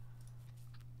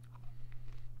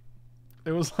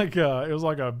 It was like a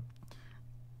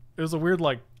weird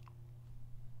like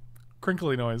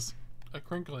crinkly noise. A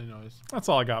crinkly noise. That's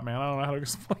all I got, man. I don't know how to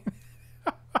explain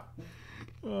it.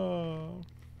 Oh.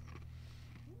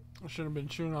 I should have been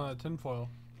chewing on that tinfoil.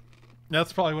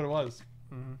 That's probably what it was.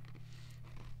 Mm-hmm.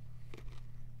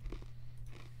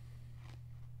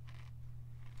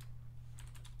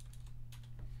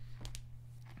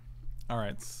 All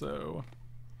right, so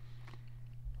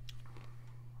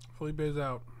Felipe's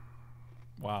out.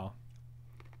 wow,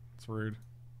 it's rude.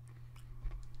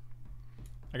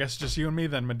 I guess it's just you and me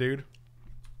then, my dude.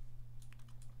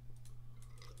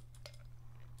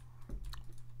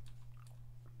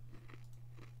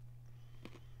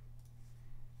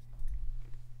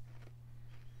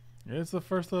 It's the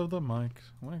first of the mic.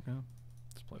 Wake up.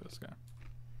 Let's play this guy.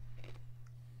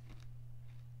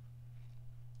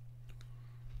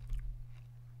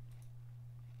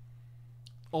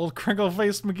 Old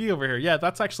crinkle-faced McGee over here. Yeah,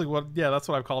 that's actually what. Yeah, that's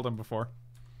what I've called him before.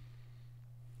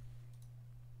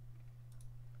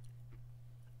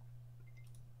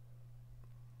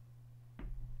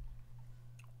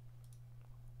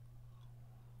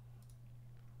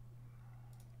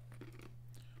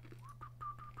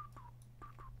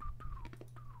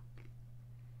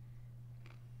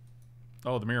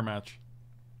 Oh, the mirror match.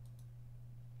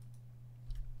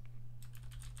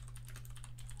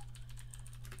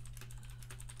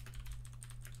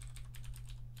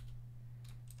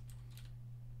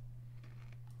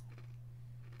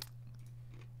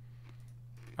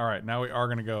 All right, now we are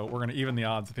going to go. We're going to even the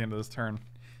odds at the end of this turn.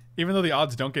 Even though the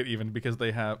odds don't get even because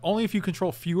they have... Only if you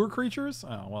control fewer creatures?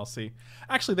 Oh, well, see.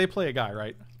 Actually, they play a guy,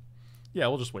 right? Yeah,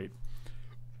 we'll just wait.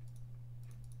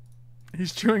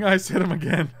 He's chewing ice. Hit him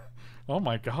again. Oh,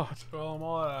 my God. Well, I'm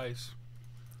all out of ice.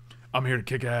 I'm here to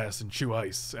kick ass and chew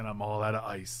ice, and I'm all out of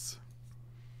ice.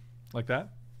 Like that?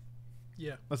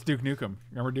 Yeah. That's Duke Nukem.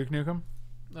 Remember Duke Nukem?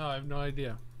 No, I have no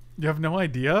idea. You have no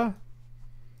idea?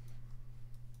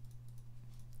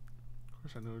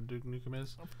 Of course I know what Duke Nukem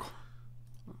is.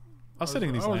 I was sitting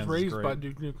in these lands. I was raised by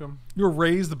Duke Nukem. You were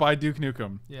raised by Duke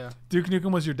Nukem. Yeah. Duke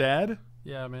Nukem was your dad?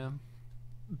 Yeah, man.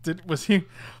 Was he?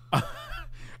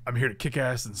 I'm here to kick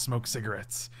ass and smoke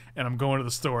cigarettes, and I'm going to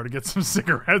the store to get some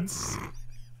cigarettes.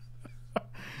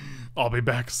 I'll be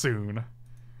back soon.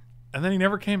 And then he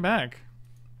never came back.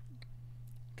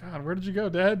 God, where did you go,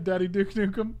 Dad? Daddy Duke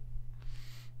Nukem?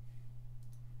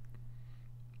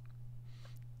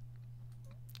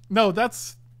 No,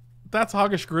 that's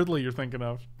Hoggish Gridley you're thinking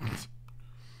of.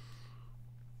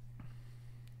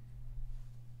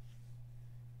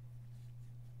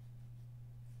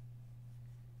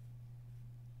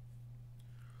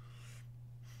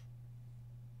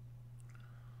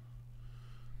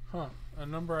 Huh. A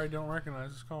number I don't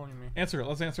recognize is calling me. Answer it.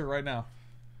 Let's answer it right now.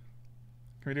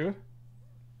 Can we do it?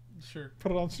 Sure.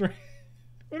 Put it on stream.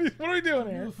 What are we doing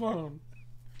here? The phone.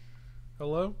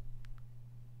 Hello?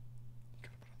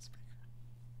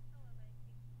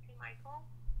 Hey, Michael.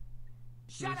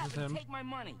 Shut This up is and him. take my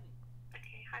money.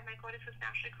 Okay, hi, Michael. This is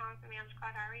Ashley calling from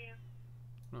Amscott. How are you?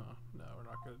 No, we're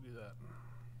not going to do that.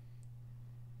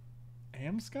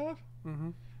 Amscott?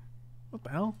 Mm-hmm. What the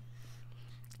hell?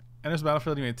 Enters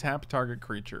battlefield, you may tap target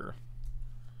creature.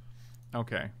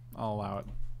 Okay, I'll allow it.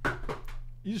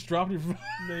 You just dropped your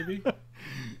Maybe.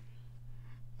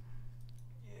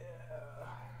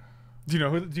 Do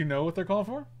you know what they're calling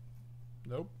for?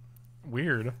 Nope.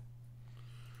 Weird.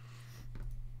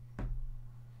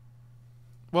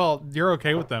 Well, you're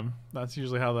okay with them. That's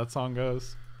usually how that song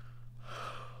goes.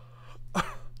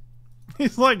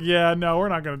 He's like, yeah, no, we're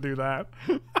not going to do that.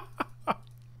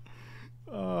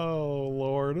 Oh,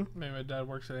 Lord. Maybe my dad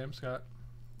works at Amscott.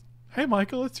 Hey,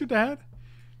 Michael, it's your dad.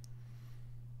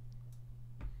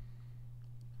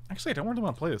 Actually, I don't really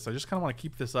want to play this. I just kind of want to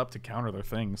keep this up to counter their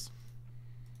things.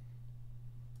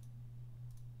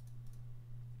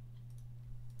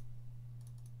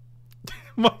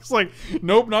 Mike's like,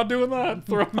 nope, not doing that.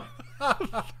 Throw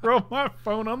my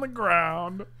phone on the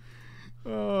ground.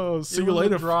 Oh, see you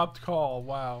later. Dropped call.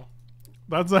 Wow.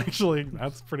 That's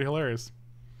pretty hilarious.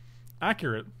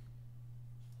 Accurate.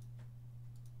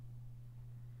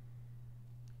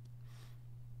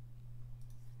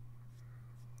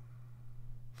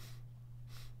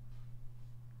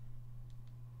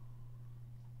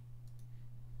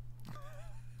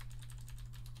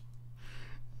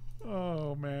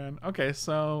 Oh, man. Okay,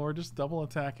 so we're just double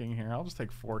attacking here. I'll just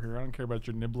take 4 here. I don't care about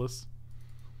your Niblis.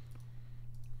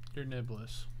 You're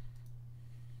nibless.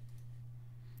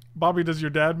 Bobby, does your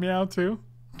dad meow too?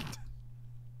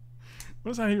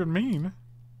 What does that even mean?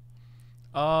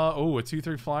 Oh, a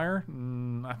 2/3 flyer?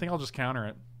 I think I'll just counter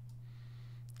it.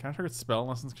 Counter its spell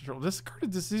unless it's control. This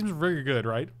card seems very good,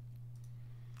 right?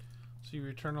 So you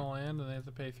return a land and they have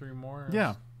to pay 3 more?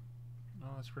 Yeah.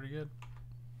 Oh, that's pretty good.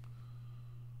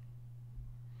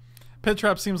 Pit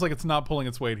Trap seems like it's not pulling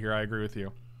its weight here. I agree with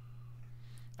you.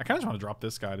 I kind of just want to drop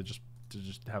this guy to just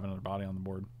have another body on the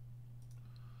board.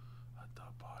 Let the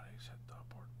bodies hit the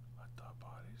board. Let the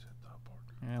bodies hit the board.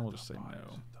 And we'll just say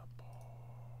no.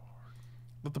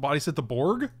 Let the bodies hit the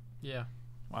Borg? Yeah.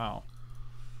 Wow.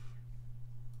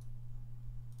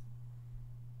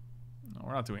 No,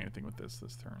 we're not doing anything with this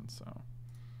turn, so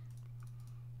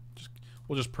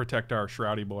we'll just protect our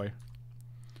Shroudy boy.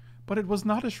 But it was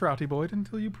not a Shroudy boy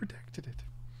until you protected it.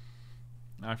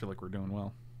 Now I feel like we're doing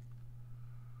well.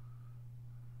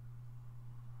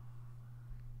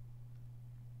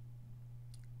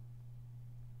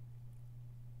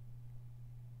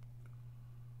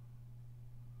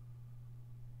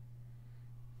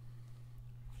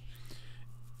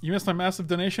 You missed my massive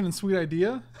donation and sweet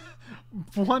idea?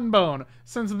 One bone.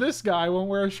 Since this guy won't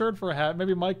wear a shirt for a hat,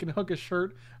 maybe Mike can hook a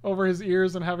shirt over his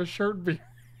ears and have a shirt beard.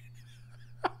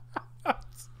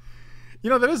 You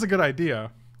know, that is a good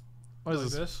idea. What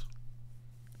is this?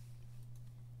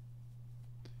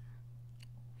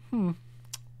 Hold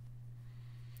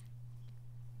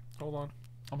on.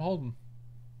 I'm holding.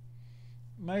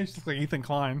 Now you look like Ethan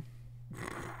Klein.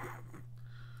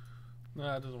 No,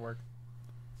 that doesn't work.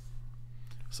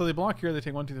 So they block here. They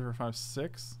take 1, 2, 3, 4, 5,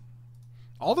 6.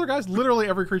 All their guys, literally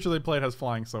every creature they played has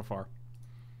flying so far.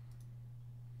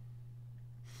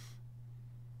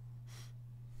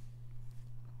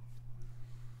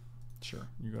 Sure.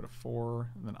 You go to 4,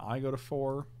 and then I go to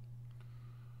 4.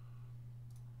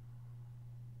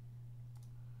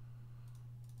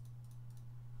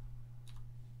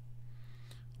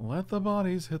 Let the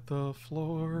bodies hit the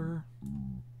floor.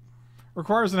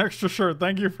 Requires an extra shirt.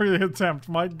 Thank you for the attempt.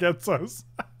 Mike gets us.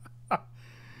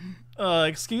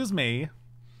 Excuse me.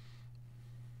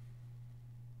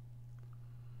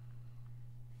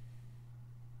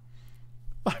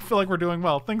 I feel like we're doing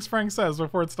well. Things Frank says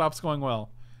before it stops going well.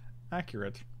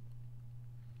 Accurate.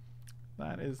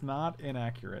 That is not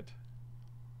inaccurate.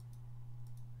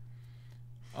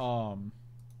 What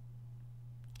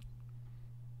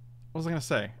was I gonna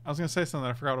say? I was gonna say something.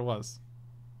 I forgot what it was.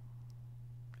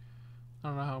 I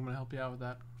don't know how I'm gonna help you out with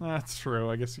that. That's true.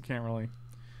 I guess you can't really.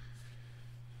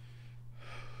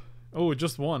 Oh,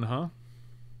 just one, huh?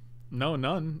 No,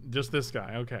 none. Just this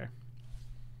guy. Okay.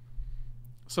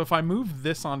 So if I move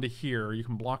this onto here, you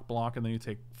can block, and then you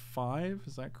take 5.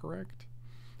 Is that correct?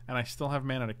 And I still have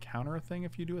mana to counter a thing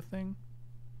if you do a thing.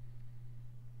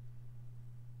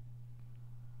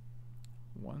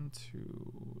 1,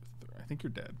 2, 3. I think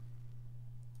you're dead.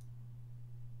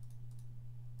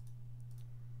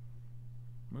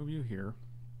 Move you here.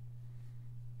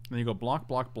 Then you go block,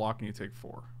 and you take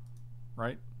 4.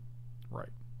 Right? Right.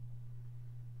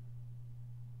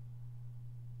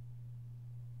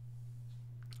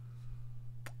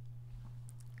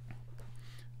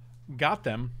 Got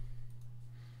them.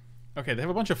 Okay, they have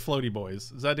a bunch of floaty boys.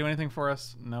 Does that do anything for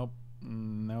us? Nope.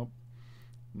 Nope.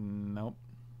 Nope.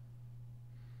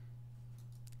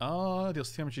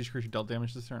 Deals damage to each creature dealt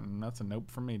damage this turn. That's a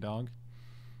nope from me, dog.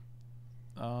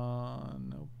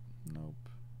 Nope. Nope.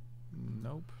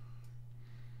 Nope.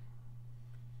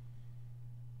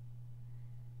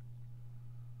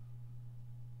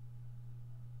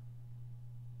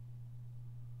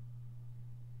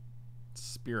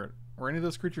 Spirit. Were any of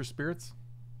those creatures spirits?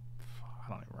 I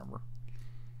don't even remember.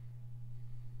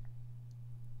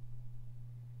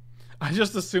 I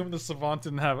just assumed the Savant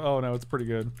didn't have... Oh, no, it's pretty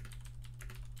good.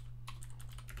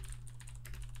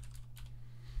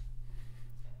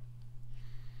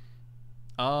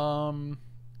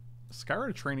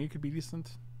 Skyward Trainee could be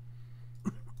decent.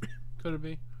 Could it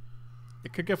be?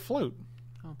 It could get float.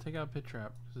 I'll take out Pit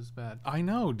Trap because it's bad. I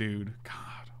know, dude.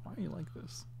 God, why are you like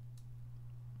this?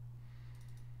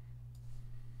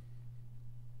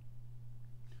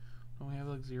 Don't we have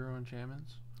like 0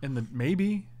 enchantments? In the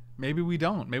maybe we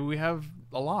don't. Maybe we have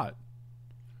a lot.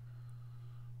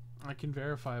 I can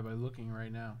verify by looking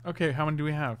right now. Okay, how many do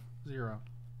we have? 0.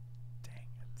 Dang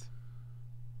it.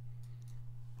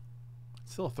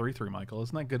 Still a 3/3, Michael.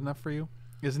 Isn't that good enough for you?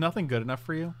 Is nothing good enough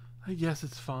for you? I guess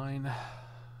it's fine.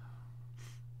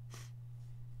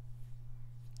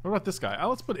 What about this guy?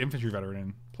 Let's put infantry veteran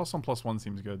in. +1/+1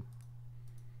 seems good.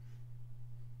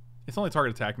 It's only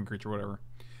target attacking creature, whatever.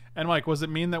 And Mike, was it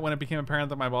mean that when it became apparent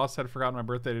that my boss had forgotten my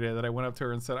birthday today, that I went up to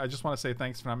her and said, "I just want to say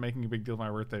thanks for not making a big deal of my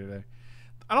birthday today"?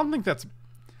 I don't think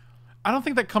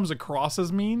that comes across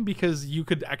as mean, because you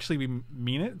could actually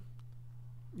mean it.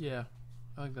 Yeah,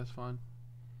 I think that's fine.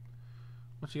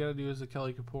 What you gotta do is a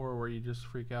Kelly Kapoor where you just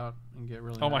freak out and get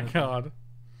really Oh my mad at them. god.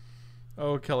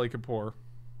 Oh, Kelly Kapoor.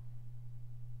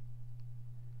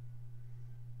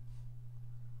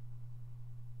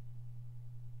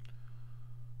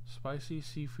 Spicy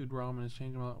seafood ramen is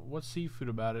changing. What's seafood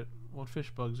about it? What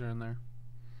fish bugs are in there?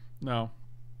 No.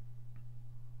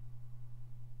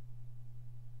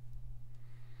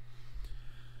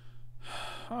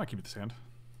 I'll keep it this hand.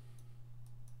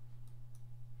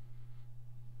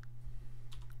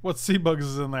 What sea bugs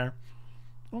is in there?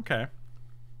 Okay.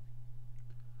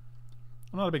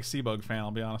 I'm not a big sea bug fan, I'll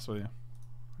be honest with you.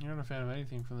 You're not a fan of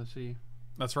anything from the sea.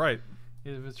 That's right.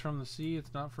 If it's from the sea,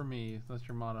 it's not for me. That's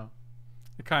your motto.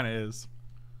 It kind of is.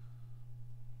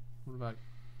 What about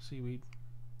seaweed?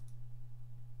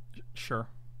 Sure.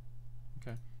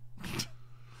 Okay.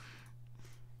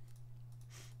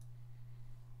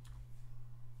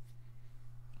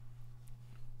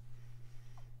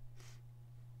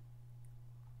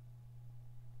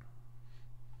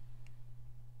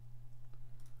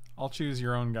 I'll choose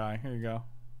your own guy. Here you go.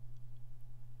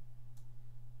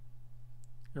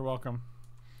 You're welcome.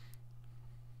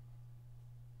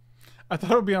 I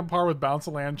thought it would be on par with Bounce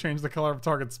a Land, change the color of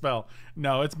target spell.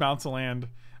 No, it's Bounce a Land,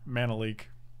 Mana Leak.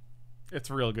 It's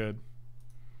real good.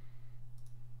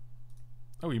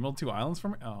 Oh, you milled 2 islands for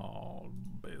me? Oh,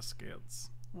 biscuits.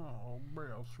 Oh,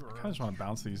 real sure. I kind of just want to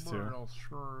bounce these two. Real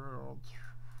sure.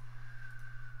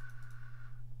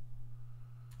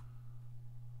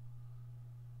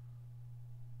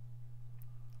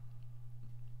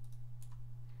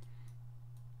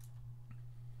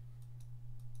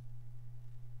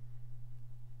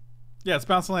 Yeah, it's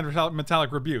Bounce a Land,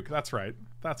 Metallic Rebuke. That's right.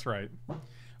 That's right.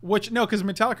 Which, no, because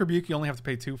Metallic Rebuke, you only have to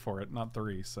pay 2 for it, not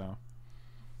 3, so.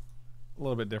 A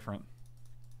little bit different.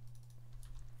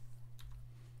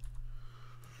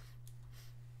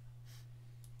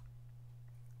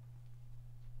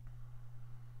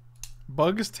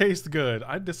 Bugs taste good.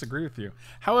 I disagree with you.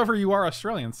 However, you are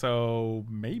Australian, so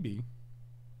maybe.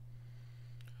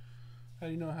 How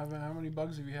do you know how many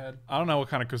bugs have you had? I don't know what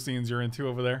kind of cuisines you're into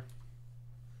over there.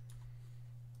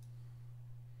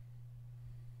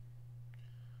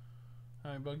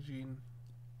 How many bugs you eating?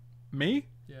 Me?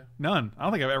 Yeah. None. I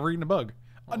don't think I've ever eaten a bug.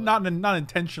 Not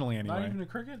intentionally, anyway. Not even a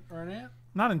cricket or an ant?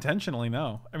 Not intentionally,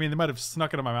 no. I mean, they might have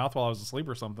snuck into my mouth while I was asleep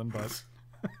or something, but...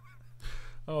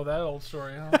 Oh, that old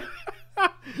story, huh?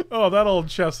 Oh, that old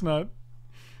chestnut.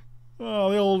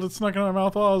 Oh, the old it snuck in my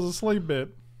mouth while I was asleep bit.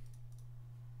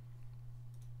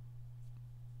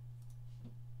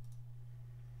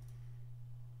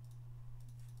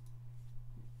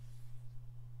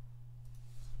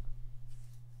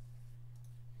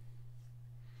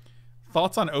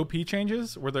 Thoughts on OP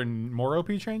changes? Were there more OP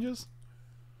changes?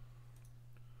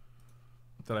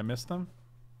 Did I miss them?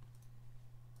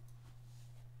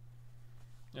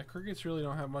 Yeah, crickets really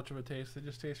don't have much of a taste. They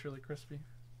just taste really crispy.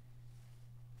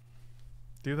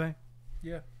 Do they?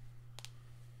 Yeah.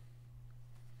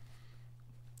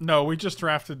 No, we just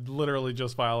drafted literally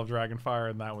just Vial of Dragonfire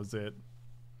and that was it.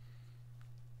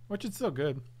 Which is still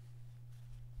good.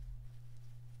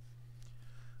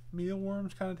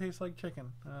 Mealworms kind of taste like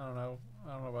chicken. I don't know.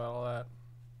 I don't know about all that.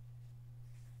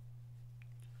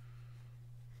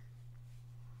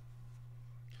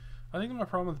 I think my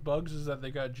problem with bugs is that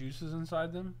they got juices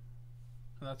inside them.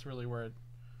 And that's really where it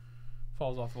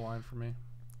falls off the line for me.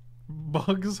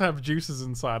 Bugs have juices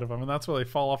inside of them, and that's where they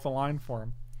fall off the line for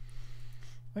them.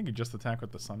 I think you just attack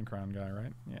with the Sun Crown guy,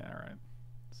 right? Yeah, right.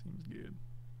 Seems good.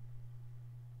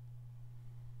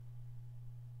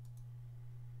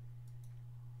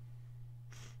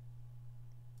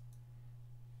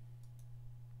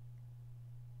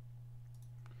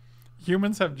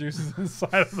 Humans have juices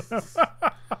inside of them.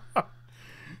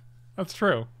 That's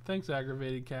true. Thanks,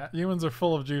 aggravated cat. Humans are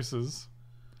full of juices.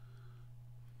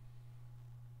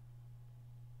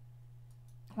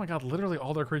 Oh my god, literally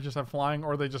all their creatures have flying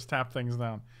or they just tap things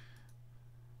down.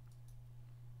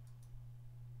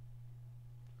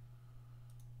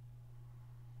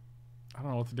 I don't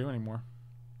know what to do anymore.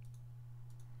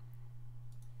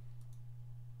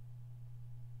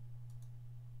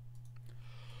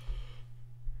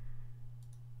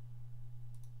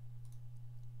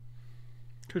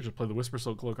 Could just play the Whisper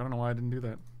Soul Cloak. I don't know why I didn't do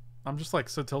that. I'm just like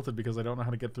so tilted because I don't know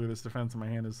how to get through this defense and my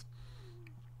hand is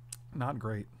not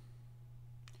great.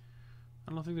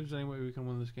 I don't think there's any way we can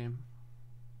win this game.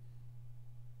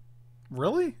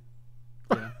 Really?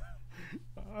 Yeah.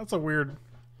 That's a weird...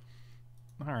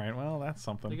 Alright, well, that's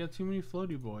something. They got too many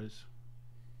floaty boys.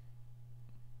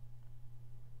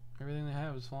 Everything they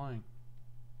have is flying.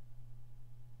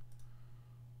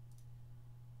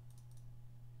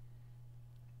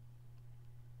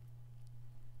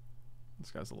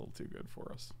 This guy's a little too good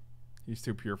for us. He's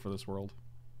too pure for this world.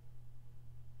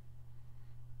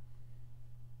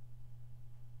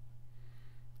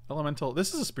 Elemental.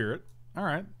 This is a spirit.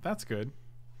 Alright, that's good.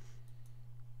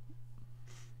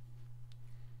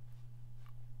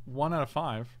 1 out of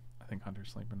 5. I think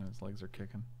Hunter's sleeping and his legs are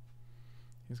kicking.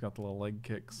 He's got the little leg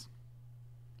kicks.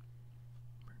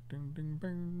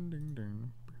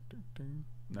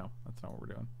 No, that's not what we're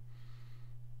doing.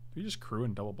 Do we just crew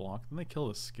and double block? Then they kill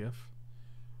the skiff.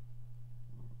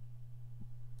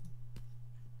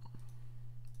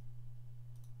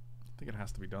 I think it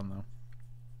has to be done though.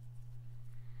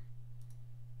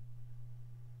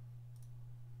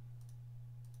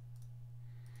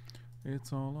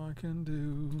 It's all I can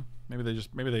do. Maybe they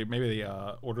just maybe they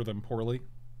order them poorly.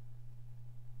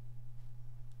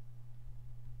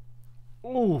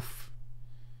 Oof.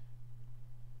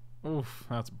 Oof,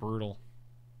 that's brutal.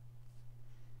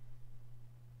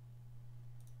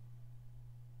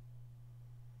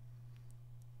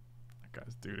 That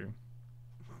guy's doo-doo.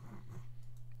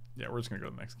 Yeah, we're just gonna go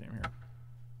to the next game here.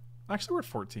 Actually, we're at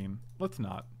 14. Let's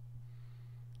not.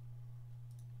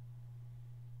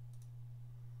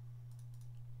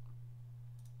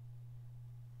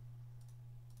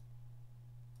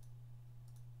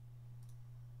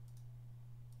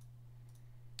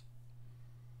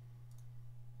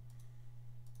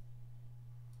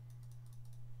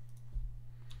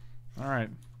 Alright.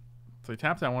 So they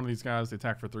tap down one of these guys. They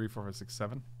attack for 3, 4, 5, 6,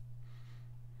 7.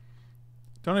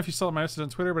 Don't know if you saw my message on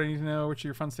Twitter, but I need to know which of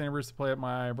your fun standards to play at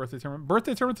my birthday tournament.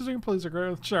 Birthday tournament this weekend, please. Agree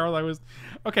with Cheryl. I was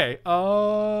okay.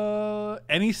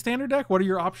 Any standard deck? What are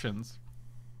your options?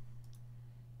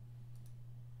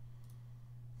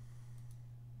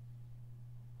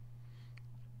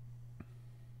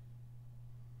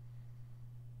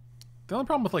 The only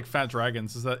problem with like Fat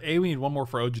Dragons is that A, we need one more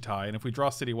for Ojutai, and if we draw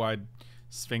Citywide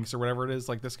Sphinx or whatever it is,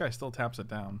 like this guy still taps it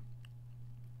down.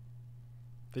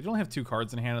 They only have 2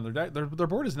 cards in hand, and their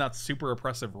board is not super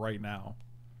oppressive right now.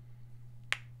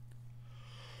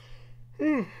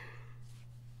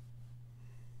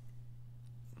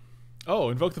 Oh,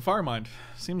 Invoke the Firemind.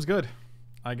 Seems good.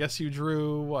 I guess you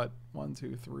drew, what, 1,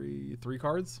 2, 3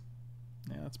 cards?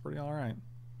 Yeah, that's pretty alright.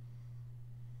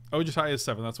 Ojutai is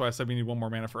 7. That's why I said we need 1 more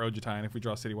mana for Ojutai, and if we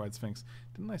draw Citywide Sphinx.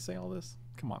 Didn't I say all this?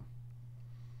 Come on.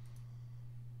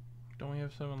 Don't we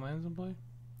have 7 lands in play?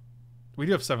 We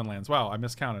do have 7 lands. Wow, I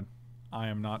miscounted. I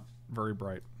am not very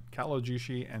bright. Kalo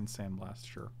Jushi and Sandblast,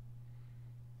 sure.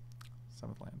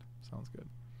 7th land. Sounds good.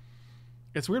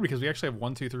 It's weird because we actually have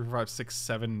 1, 2, 3, 4, 5, 6,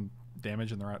 7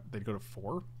 damage, and they'd go to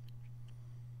 4.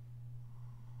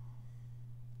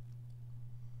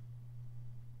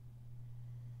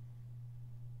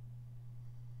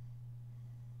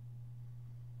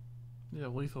 Yeah,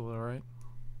 lethal though, right?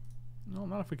 No,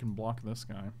 not if we can block this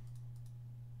guy.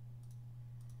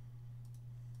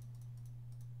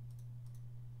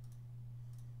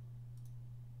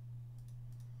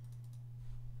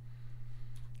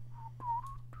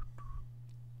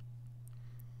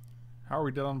 How are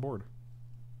we dead on board?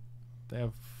 They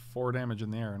have 4 damage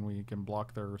in the air and we can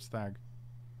block their stag.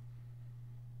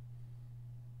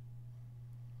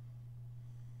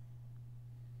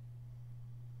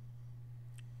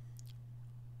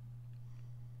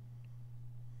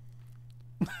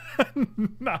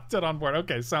 Not dead on board.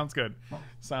 Okay, sounds good.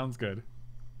 Sounds good.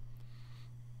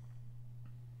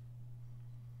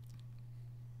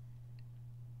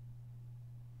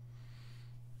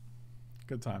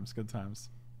 Good times, good times.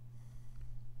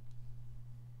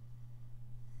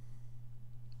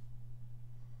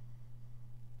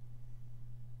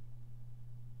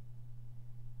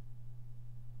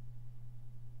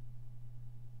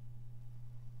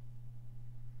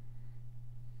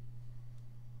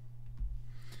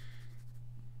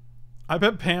 I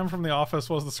bet Pam from The Office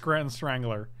was the Scranton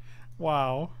Strangler.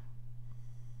 Wow.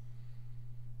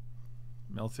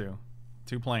 Mill 2.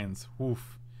 2 planes.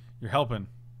 Woof. You're helping.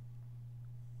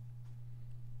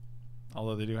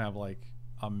 Although they do have like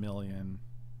 1,000,000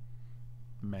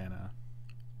 mana.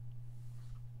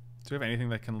 Do we have anything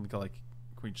that can like...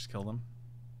 Can we just kill them?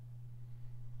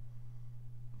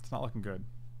 It's not looking good.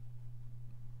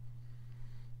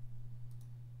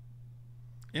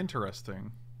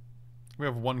 Interesting. We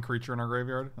have 1 creature in our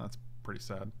graveyard. That's pretty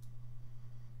sad.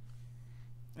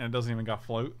 And it doesn't even got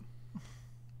float.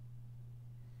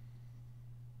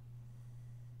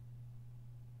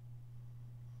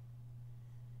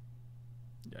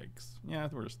 Yikes. Yeah,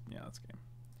 we're just... Yeah, that's game.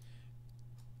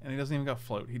 And he doesn't even got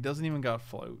float. He doesn't even got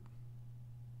float.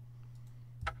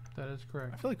 That is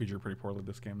correct. I feel like we drew pretty poorly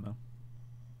this game, though.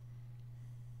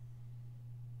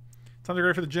 Time to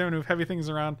go for the gym and move heavy things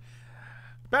around.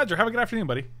 Badger, have a good afternoon,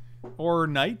 buddy. Or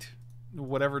night,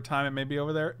 whatever time it may be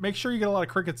over there. Make sure you get a lot of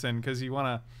crickets in because you want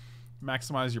to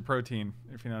maximize your protein,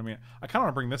 if you know what I mean. I kind of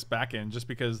want to bring this back in just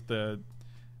because the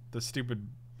stupid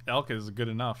elk is good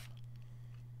enough.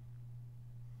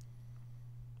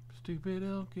 Stupid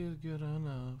elk is good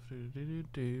enough.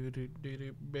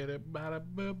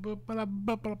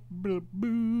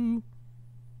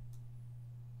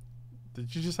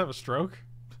 Did you just have a stroke?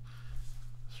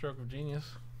 Stroke of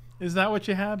genius. Is that what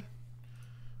you had?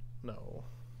 No.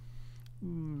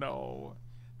 No.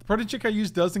 The protein chick I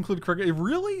use does include cricket.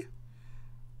 Really?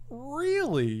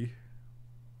 Really?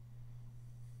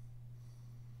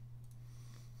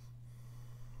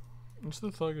 It's the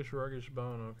thuggish, ruggish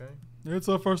bone, okay? It's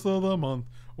the first of the month.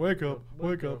 Wake up,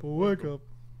 wake up, wake up.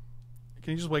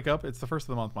 Can you just wake up? It's the first of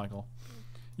the month, Michael.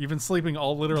 You've been sleeping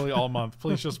literally all month.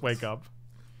 Please just wake up.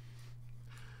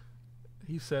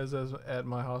 He says as at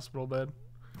my hospital bed.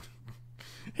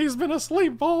 He's been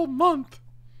asleep all month.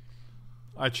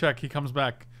 I check. He comes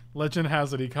back. Legend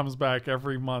has it he comes back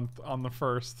every month on the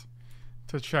 1st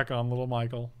to check on little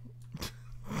Michael.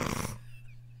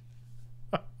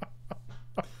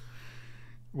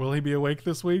 Will he be awake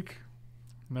this week?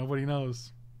 Nobody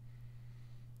knows.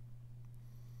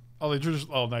 Oh, they drew just...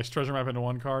 Oh, nice. Treasure map into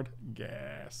 1 card.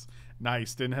 Gas.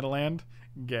 Nice. Didn't hit a land.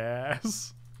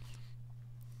 Gas.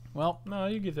 Well, No,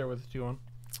 you get there with a 2-1.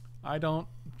 I don't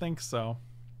think so.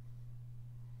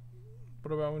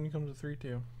 What about when he comes to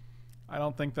 3-2? I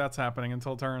don't think that's happening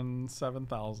until turn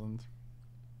 7,000.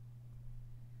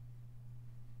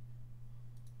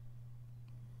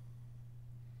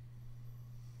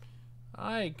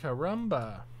 Ay,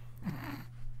 caramba.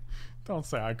 Don't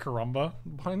say I caramba.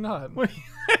 Why not? Well,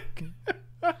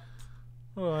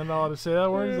 I know how to say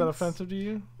that word. Is that offensive to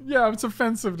you? Yeah, it's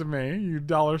offensive to me, you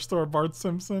dollar store Bart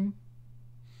Simpson.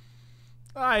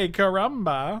 Ay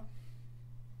caramba.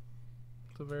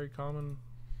 It's a very common...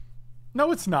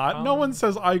 No, it's not. No one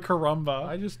says ay caramba.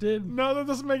 I just did. No, that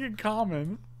doesn't make it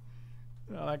common.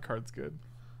 Oh, that card's good.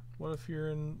 What if you're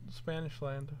in Spanish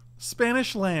land?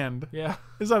 Spanish Land. Yeah.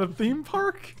 Is that a theme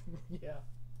park? Yeah.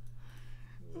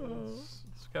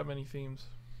 It's got many themes.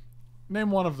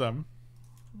 Name one of them.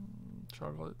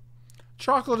 Chocolate.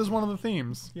 Chocolate is one of the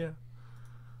themes. Yeah.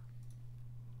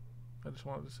 I just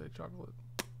wanted to say chocolate.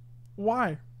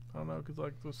 Why? I don't know, because I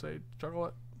like to say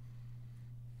chocolate.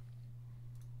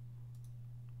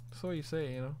 That's what you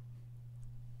say, you know?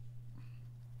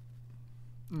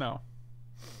 No.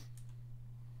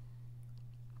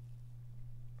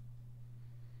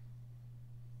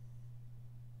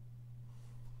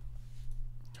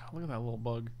 God, look at that little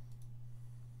bug.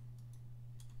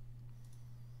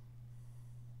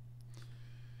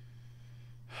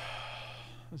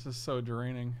 This is so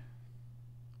draining.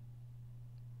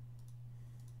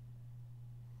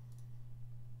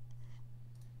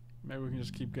 Maybe we can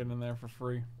just keep getting in there for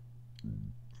free.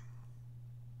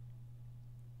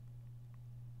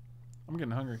 I'm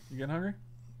getting hungry. You getting hungry?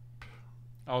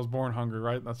 I was born hungry,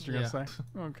 right? That's what you're gonna say?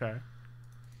 Okay.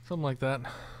 Something like that.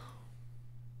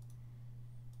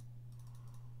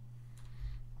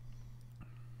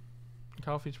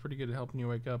 Coffee's pretty good at helping you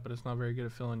wake up, but it's not very good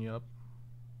at filling you up.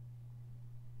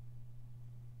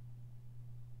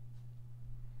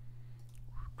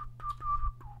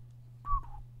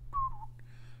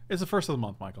 It's the first of the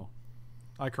month, Michael.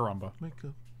 Ay caramba. Wake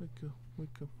up, wake up, wake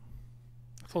up.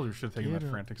 I told you we should have taken that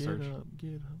frantic search.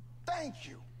 Get up. Thank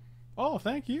you. Oh,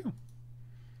 thank you.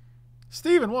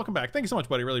 Steven, welcome back. Thank you so much,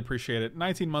 buddy. Really appreciate it.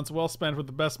 19 months well spent with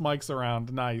the best mics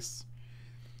around. Nice.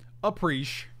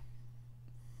 Appreciate.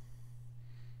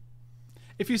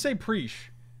 If you say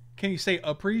preach, can you say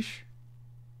appreciate?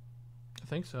 I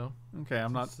think so. Okay,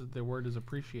 I'm not. The word is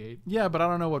appreciate. Yeah, but I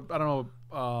don't know what. I don't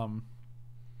know.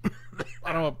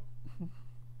 I don't know.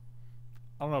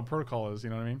 I don't know what protocol is. You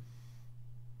know what I mean?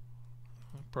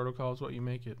 Protocol is what you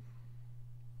make it.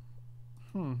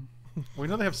 We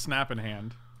know they have Snap in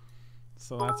hand,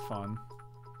 so that's fun.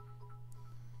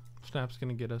 Snap's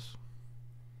gonna get us.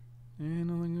 Ain't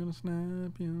nothing gonna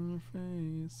snap your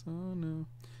face. Oh no,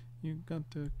 you got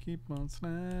to keep on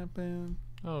snapping.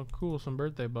 Oh, cool! Some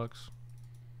birthday bucks.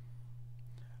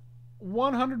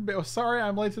 100. Sorry,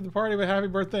 I'm late to the party, but happy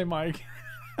birthday, Mike.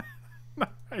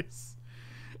 Nice.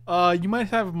 You might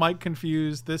have Mike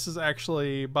confused. This is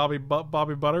actually Bobby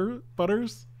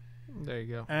Butters, There you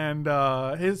go. and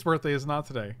his birthday is not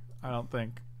today. I don't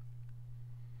think.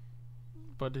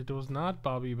 But it was not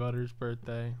Bobby Butters'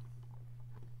 birthday.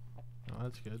 Oh,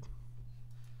 that's good.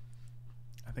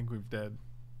 I think we've dead.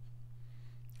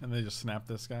 And they just snapped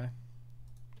this guy.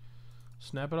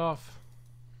 Snap it off.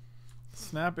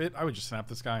 Snap it. I would just snap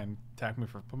this guy and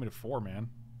put me to 4, man.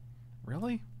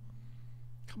 Really?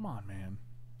 Come on, man.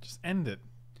 Just end it.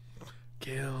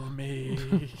 Kill me.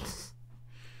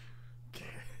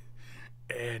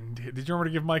 End it. Did you remember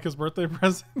to give Mike his birthday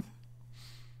present?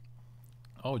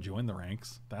 Oh, join the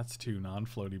ranks. That's 2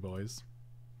 non-floaty boys.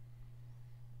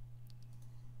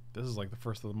 This is like the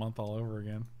first of the month all over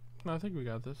again. No, I think we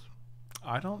got this.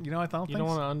 I don't think You don't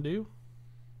want to undo?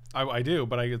 I do,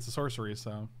 but I get the sorcery,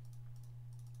 so.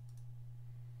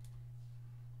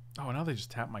 Oh, now they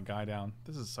just tap my guy down.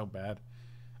 This is so bad.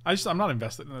 I'm not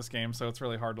invested in this game, so it's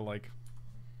really hard to like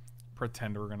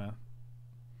pretend we're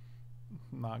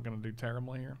not gonna do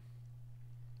terribly here.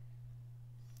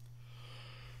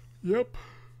 Yep.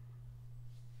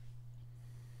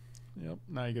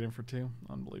 Now you get in for 2.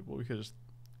 Unbelievable. We could just.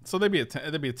 So they'd be a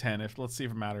 10. They'd be a 10. Let's see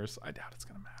if it matters. I doubt it's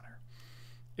gonna matter.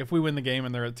 If we win the game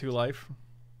and they're at 2 life.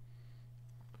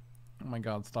 Oh my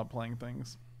God! Stop playing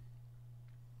things.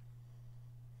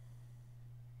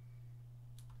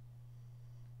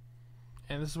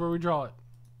 And this is where we draw it.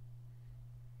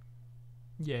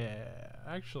 Yeah,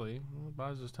 actually, it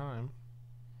buys us time.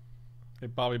 Hey,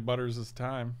 Bobby Butters is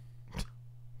time.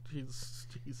 Jesus.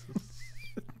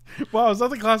 Wow, is that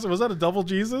the classic? Was that a double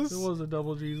Jesus? It was a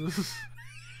double Jesus.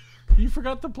 You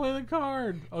forgot to play the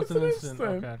card. Oh, it's an instant.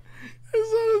 Okay.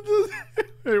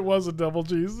 It was a double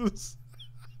Jesus.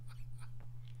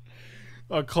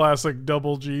 A classic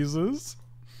double Jesus.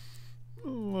 Oh,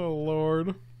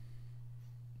 Lord.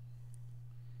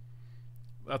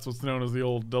 That's what's known as the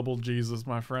old double Jesus,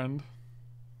 my friend.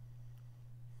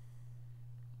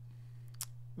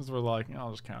 This is where like,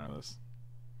 I'll just counter this.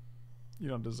 You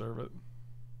don't deserve it.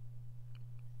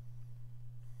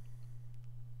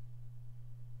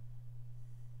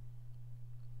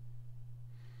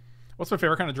 What's my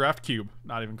favorite kind of draft? Cube.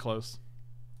 Not even close.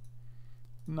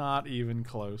 Not even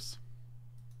close.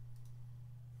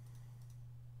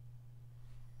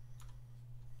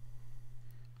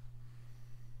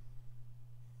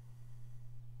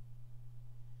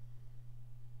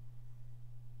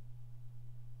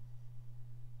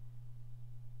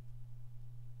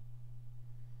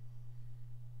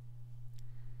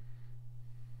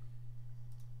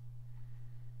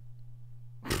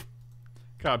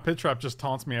 God, Pit Trap just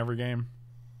taunts me every game.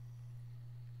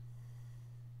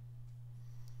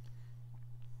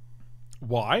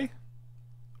 Why?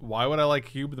 Why would I like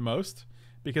Cube the most?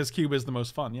 Because Cube is the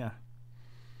most fun, yeah.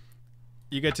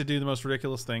 You get to do the most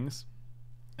ridiculous things.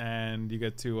 And you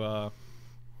get to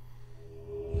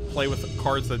play with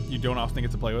cards that you don't often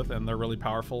get to play with. And they're really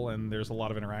powerful. And there's a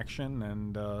lot of interaction.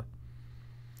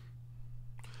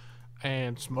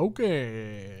 And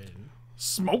smoking.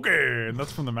 Smoking!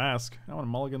 That's from The Mask. I want to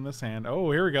mulligan this hand.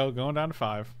 Oh, here we go. Going down to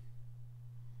 5.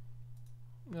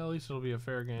 At least it'll be a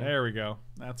fair game. There we go.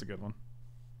 That's a good one.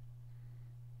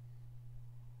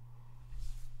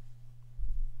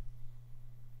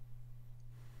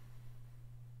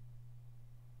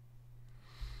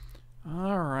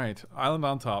 All right. Island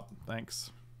on top.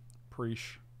 Thanks.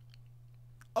 Preesh.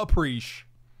 Appreciate.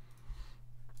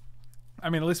 I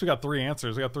mean, at least we got 3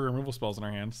 answers. We got 3 removal spells in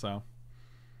our hand, so.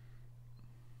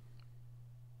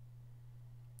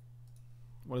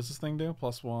 What does this thing do?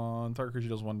 +1. Target creature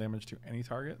does 1 damage to any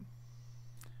target.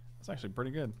 That's actually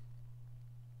pretty good.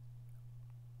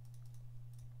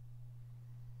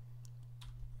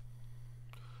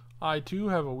 I too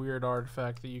have a weird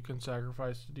artifact that you can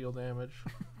sacrifice to deal damage.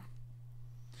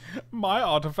 My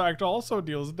artifact also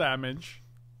deals damage.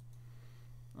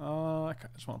 I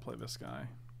just want to play this guy.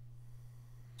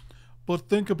 But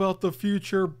think about the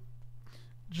future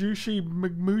Juicy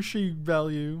McMushy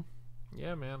value.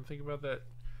 Yeah, man. Think about that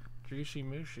juicy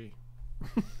mushy.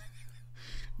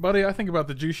 Buddy, I think about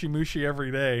the Juicy Mushy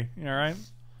every day. You all right?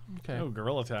 Okay. Oh,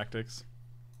 guerrilla tactics.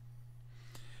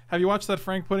 Have you watched that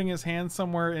Frank putting his hand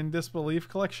somewhere in disbelief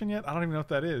collection yet? I don't even know what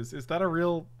that is. Is that a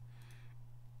real...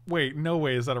 Wait, no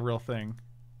way is that a real thing.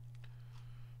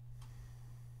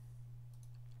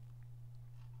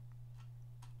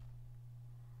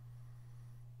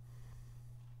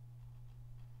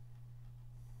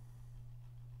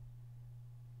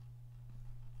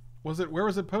 Was it? Where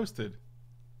was it posted?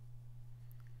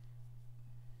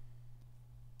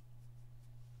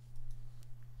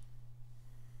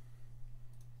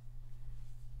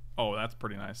 Oh, that's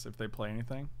pretty nice if they play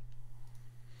anything.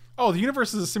 Oh, the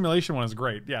universe is a simulation one is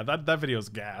great. Yeah, that video is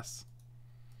gas.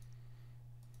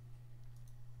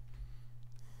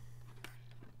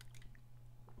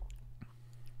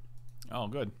 Oh,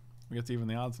 good. We get to even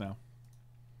the odds now.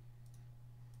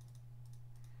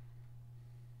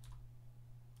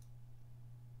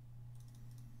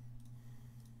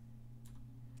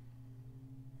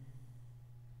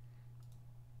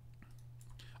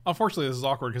 Unfortunately, this is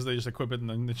awkward because they just equip it and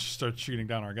then they just start shooting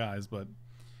down our guys. But,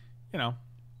 you know,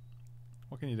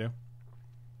 what can you do?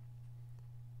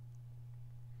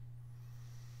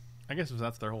 I guess if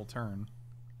that's their whole turn,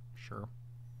 sure.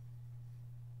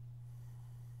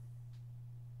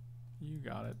 You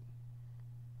got it.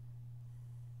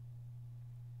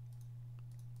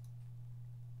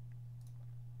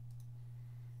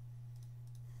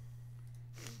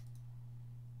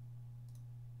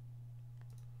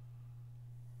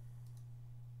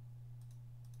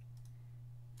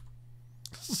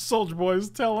 Soldier boys,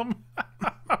 tell him.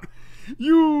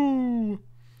 You.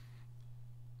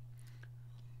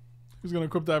 Who's gonna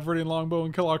equip that Viridian longbow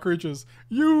and kill our creatures?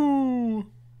 You.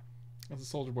 That's a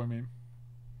soldier boy meme.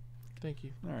 Thank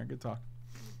you. All right, good talk.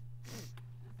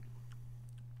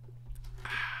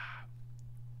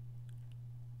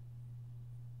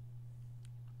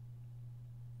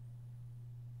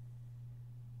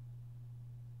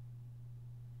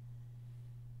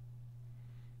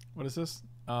 What is this?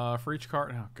 For each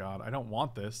card... Oh, God. I don't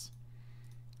want this.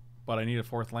 But I need a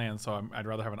 4th land, so I'd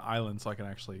rather have an island so I can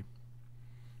actually...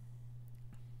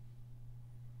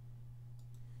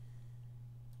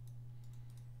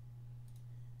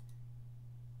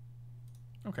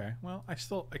 Okay, well, I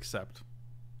still accept.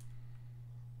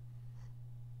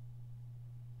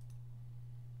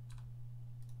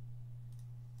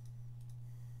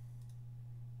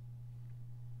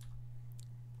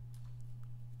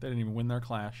 They didn't even win their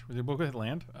clash. Was it both hit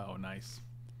land? Oh, nice.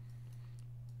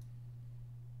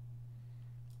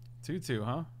 2/2,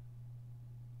 huh?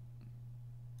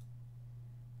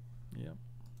 Yep.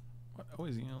 What?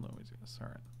 Always yield, always yes. All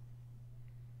right.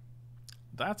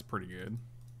 That's pretty good.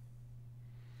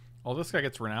 Oh, this guy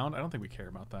gets renowned. I don't think we care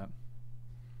about that.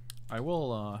 I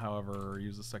will, however,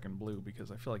 use the second blue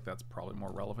because I feel like that's probably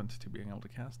more relevant to being able to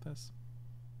cast this.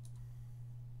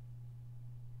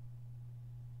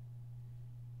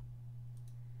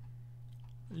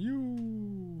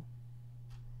 You.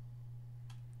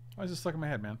 Why is this stuck in my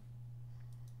head, man?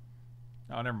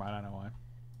 Oh, never mind. I know why.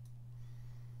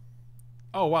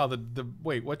 Oh wow, the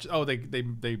wait, what? Oh, they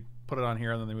put it on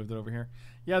here and then they moved it over here.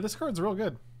 Yeah, this card's real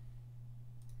good.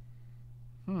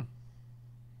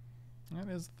 That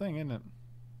is the thing, isn't it?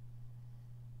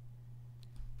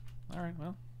 All right.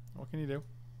 Well, what can you do?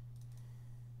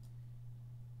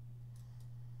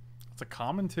 It's a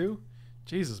common too?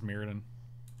 Jesus, Mirrodin.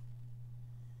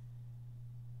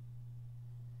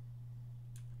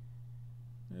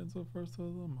 It's the first of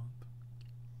the month.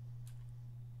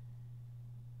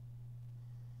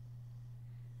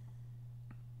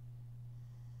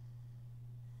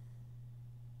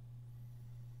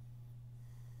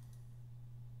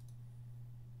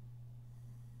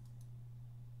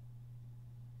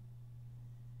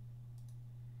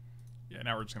 Yeah,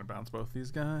 now we're just going to bounce both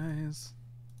these guys.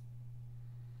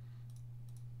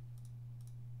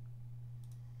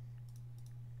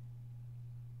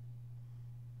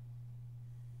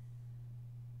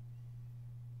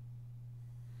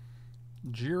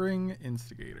 Jeering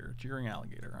Instigator. Jeering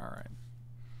Alligator. Alright.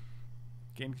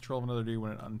 Gain control of another dude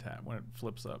when it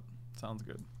flips up. Sounds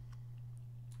good.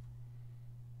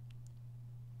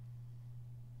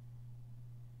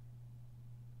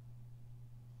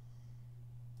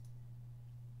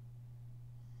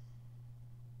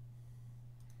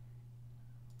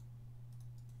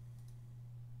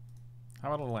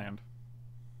 How about a land?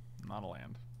 Not a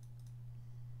land.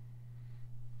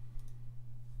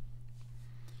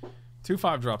 2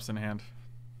 5-drops in hand.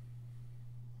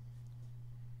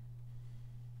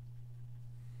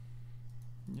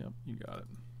 Yep, you got it.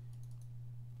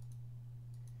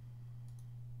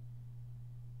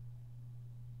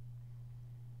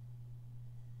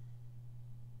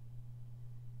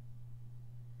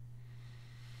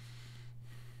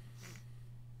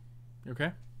 You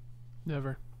okay?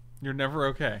 Never. You're never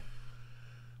okay.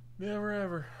 Never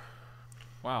ever.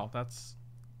 Wow, that's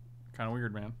kind of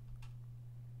weird, man.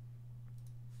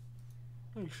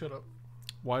 You shut up.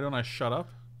 Why don't I shut up?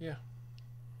 Yeah.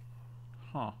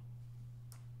 Huh.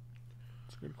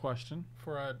 That's a good question.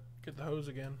 Before I get the hose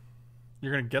again.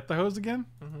 You're going to get the hose again?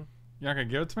 Mm-hmm. You're not going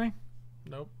to give it to me?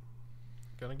 Nope.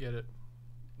 Gonna get it.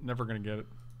 Never going to get it.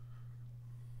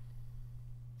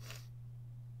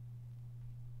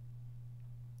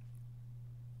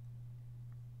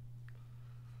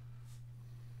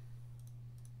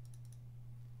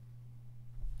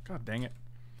 God dang it.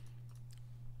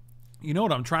 You know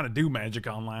what I'm trying to do, Magic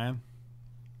Online.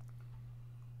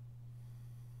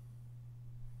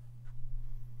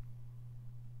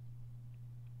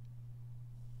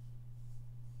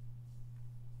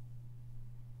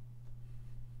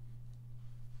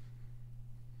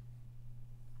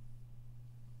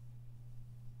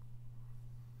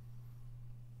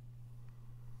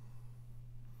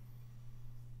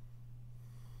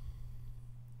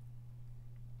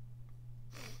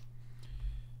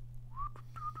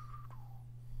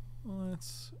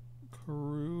 Let's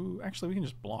crew. Actually, we can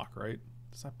just block, right?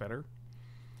 Is that better?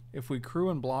 If we crew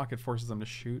and block, it forces them to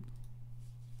shoot.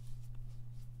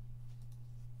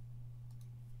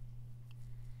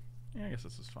 Yeah, I guess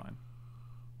this is fine.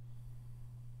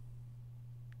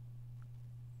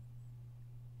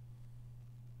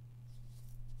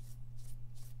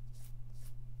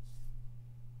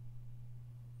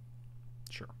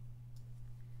 Sure.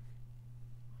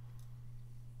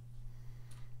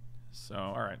 So,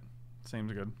 all right.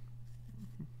 Seems good.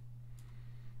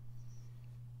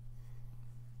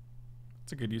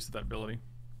 It's a good use of that ability.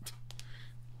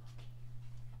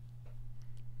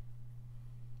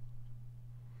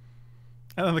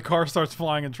 And then the car starts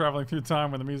flying and traveling through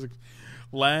time when the music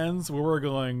lands where we're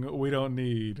going. We don't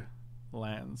need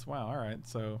lands. Wow, all right.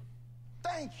 So,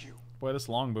 Thank you. boy, this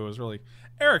longbow is really...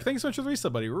 Eric, thanks so much for the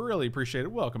resub, buddy. Really appreciate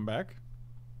it. Welcome back.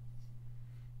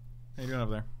 How you doing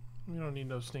over there? You don't need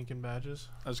no stinking badges.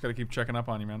 I just got to keep checking up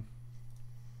on you, man.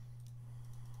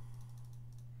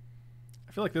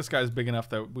 I feel like this guy's big enough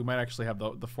that we might actually have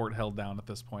the fort held down at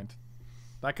this point.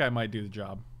 That guy might do the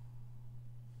job.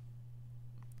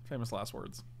 Famous last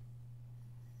words.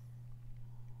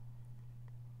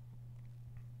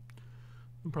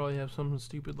 You probably have something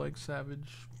stupid like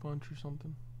Savage Punch or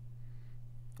something.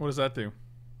 What does that do?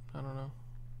 I don't know.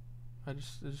 It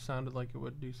just sounded like it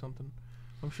would do something.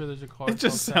 I'm sure there's a card. It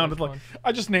just called sounded Savage like... Punch.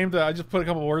 I just named it. I just put a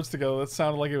couple words together that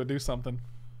sounded like it would do something.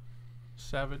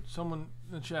 Savage. Someone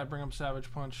in the chat bring up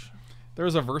Savage Punch. There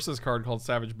was a Versus card called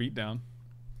Savage Beatdown.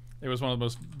 It was one of the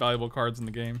most valuable cards in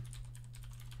the game.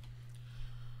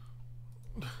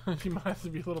 You might have to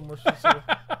be a little more specific.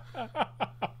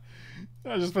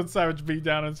 I just put Savage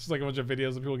Beatdown and it's just like a bunch of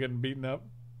videos of people getting beaten up.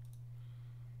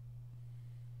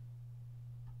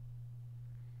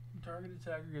 Target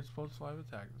attacker gets plus 5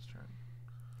 attack this turn.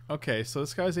 Okay, so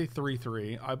this guy's a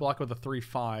 3/3. I block with a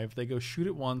 3/5. They go shoot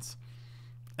it once,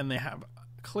 and they have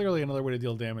clearly another way to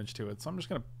deal damage to it. So I'm just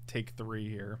gonna take 3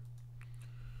 here.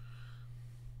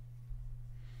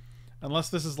 Unless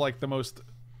this is like the most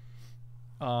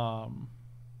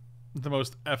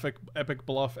epic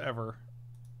bluff ever.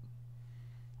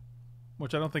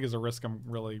 Which I don't think is a risk I'm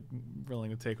really willing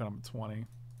to take when I'm at 20.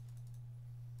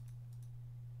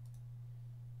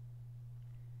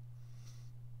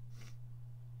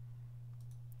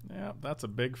 Yeah, that's a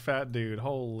big fat dude.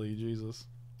 Holy Jesus.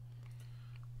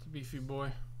 It's a beefy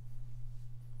boy.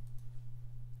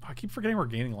 I keep forgetting we're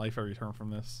gaining life every turn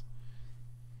from this.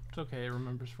 It's okay. It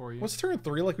remembers for you. What's turn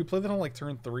 3? Like, we played that on, like,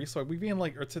 turn 3, so we've gained,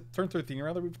 like, or it's turn 13,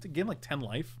 rather. We've gained, like, 10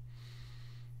 life.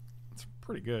 It's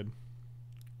pretty good.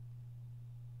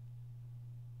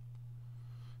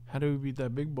 How do we beat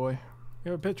that big boy?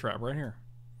 We have a pit trap right here.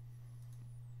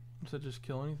 Does that just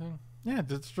kill anything? Yeah, it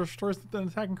destroys the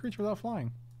attacking creature without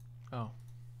flying. Oh.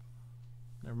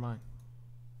 Never mind.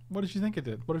 What did you think it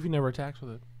did? What if he never attacks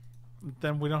with it?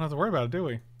 Then we don't have to worry about it, do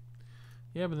we?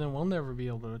 Yeah, but then we'll never be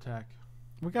able to attack.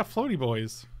 We got floaty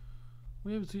boys.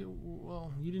 We have to.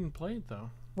 Well, you didn't play it though.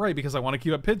 Right, because I want to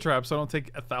keep up pit trap so I don't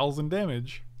take 1,000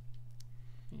 damage.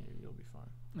 Yeah, you'll be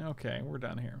fine. Okay, we're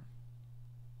done here.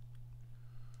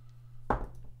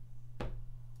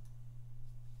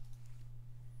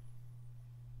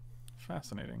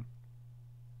 Fascinating.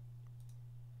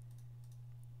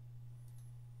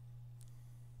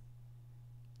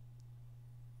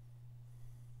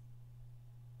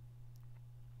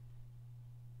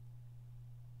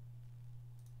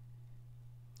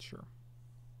 Sure.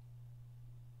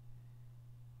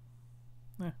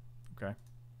 Okay.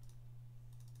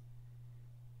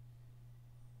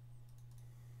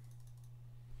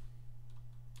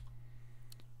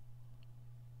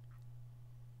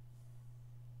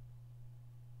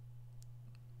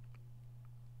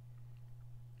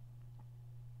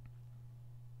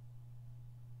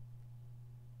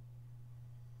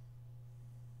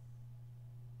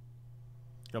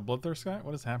 Got Bloodthirst guy?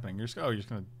 What is happening? You're just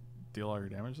gonna deal all your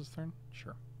damage this turn?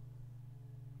 Sure.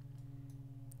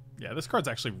 Yeah, this card's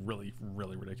actually really,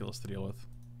 really ridiculous to deal with.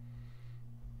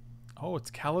 Oh,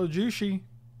 it's Kalojushi.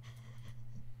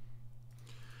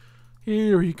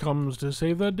 Here he comes to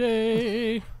save the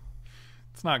day.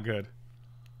 It's not good.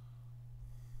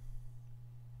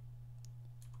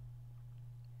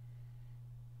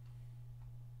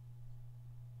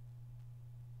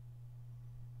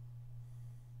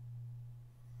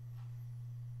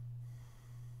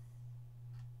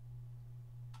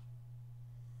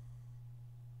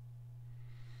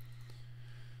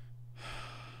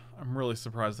 I'm really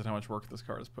surprised at how much work this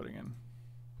card is putting in.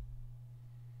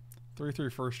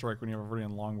 3/3 first strike when you have a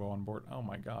Viridian Longbow on board. Oh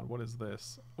my god, what is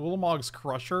this? Ulamog's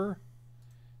Crusher?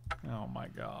 Oh my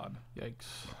god.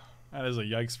 Yikes. That is a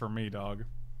yikes for me, dog.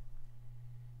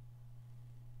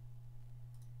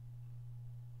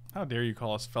 How dare you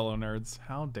call us fellow nerds?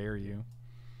 How dare you?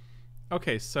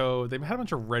 Okay, so they've had a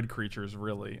bunch of red creatures,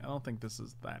 really. I don't think this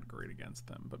is that great against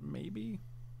them, but maybe?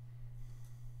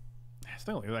 I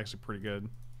still think it's actually pretty good.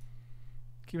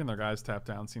 Keeping their guys tapped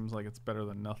down seems like it's better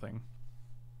than nothing.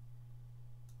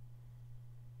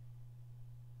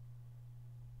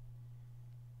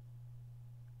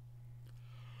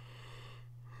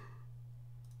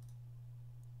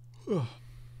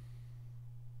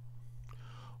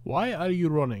 Why are you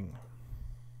running?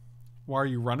 Why are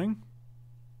you running?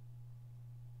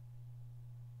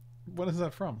 What is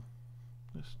that from?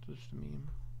 Just a meme.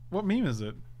 What meme is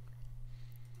it?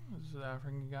 This is an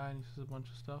African guy and he says a bunch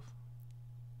of stuff.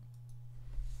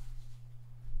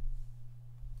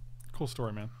 Cool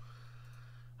story, man.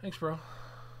 Thanks, bro.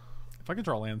 If I could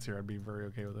draw lands here, I'd be very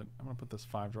okay with it. I'm going to put this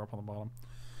 5-drop on the bottom.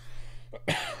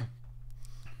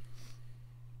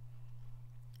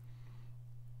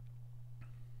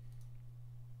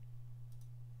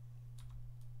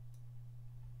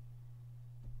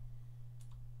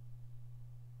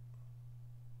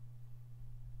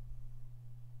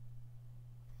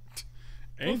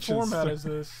 What format is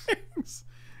this?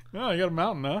 Oh, you got a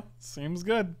mountain, huh? Seems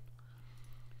good.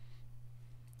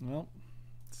 Well,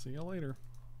 see you later.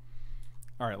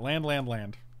 All right,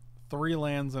 land. 3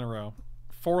 lands in a row.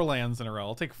 4 lands in a row.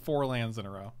 I'll take 4 lands in a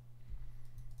row.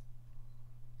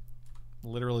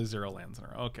 Literally 0 lands in a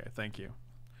row. Okay, thank you.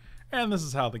 And this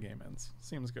is how the game ends.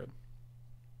 Seems good.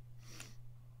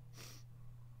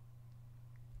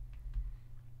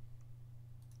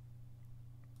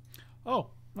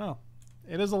 Oh, well.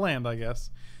 It is a land, I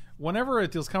guess. Whenever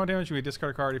it deals combat damage, you may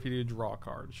discard a card. If you do, draw a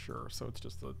card. Sure, so it's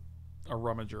just a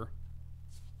rummager.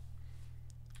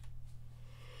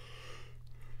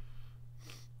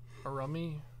 A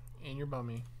rummy in your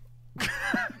bummy.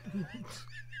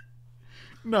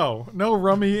 No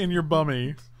rummy in your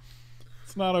bummy.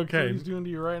 It's not That's what okay. he's doing to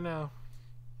you right now.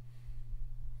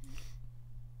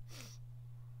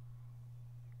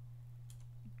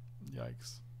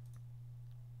 Yikes.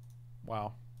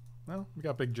 Wow. Well, we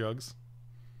got big jugs.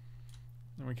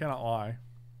 And we cannot lie.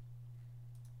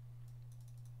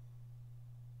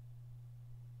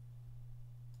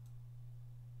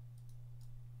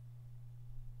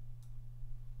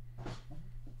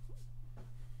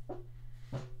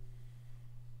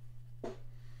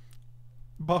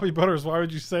 Bobby Butters, why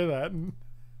would you say that?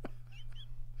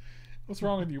 What's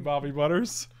wrong with you, Bobby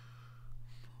Butters?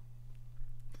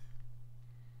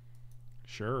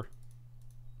 Sure.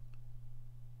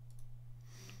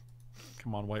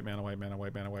 Come on, white man, a white man, a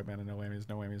white man, a white man, and no whammies,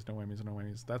 no whammies, no whammies, no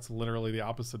whammies. That's literally the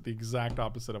opposite, the exact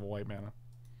opposite of a white mana.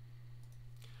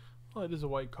 Well, it is a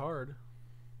white card.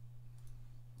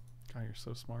 God, you're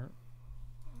so smart.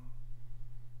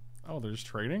 Oh, they're just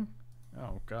trading?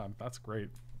 Oh, God, that's great.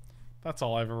 That's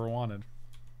all I've ever wanted.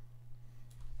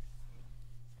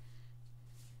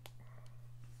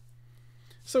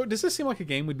 So, does this seem like a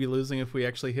game we'd be losing if we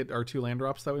actually hit our 2 land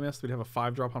drops that we missed? We'd have a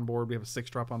 5 drop on board, we have a 6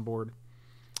 drop on board.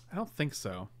 I don't think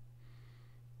so.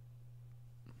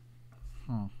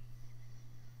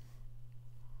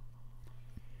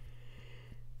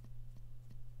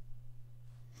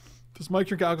 Does Mike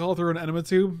drink alcohol through an enema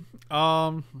tube?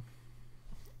 That's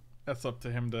up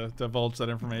to him to divulge that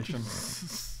information.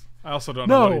 I also don't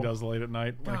know what he does late at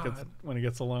night when he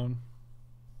gets alone.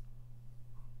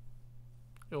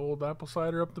 The old apple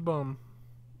cider up the bum.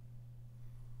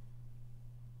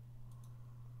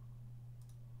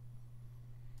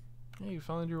 Yeah, you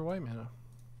found your white mana.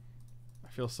 I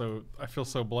feel so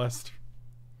blessed.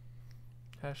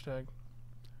 Hashtag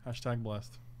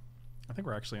Blessed. I think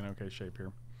we're actually in okay shape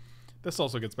here. This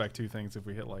also gets back 2 things if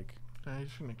we hit like. Nah, he's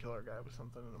just gonna kill our guy with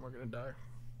something, and then we're gonna die.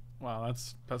 Wow,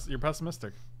 you're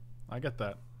pessimistic. I get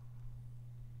that.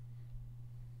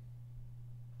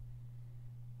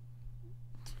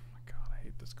 Oh my God, I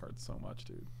hate this card so much,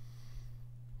 dude.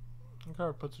 The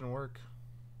card puts in work.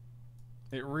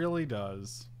 It really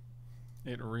does.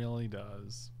 It really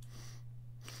does.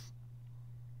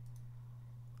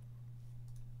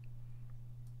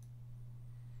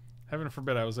 Heaven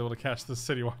forbid I was able to catch the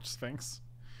City Watch Sphinx.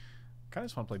 Kind of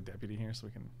just want to play Deputy here so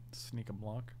we can sneak a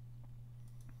block.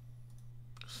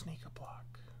 Sneak a block.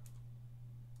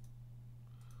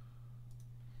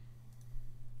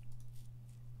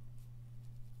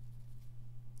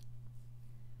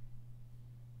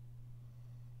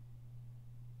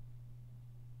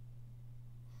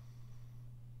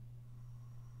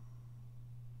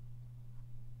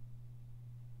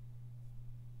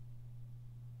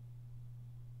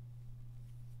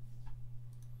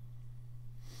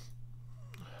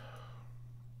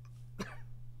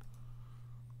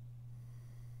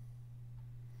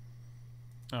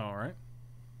 All right.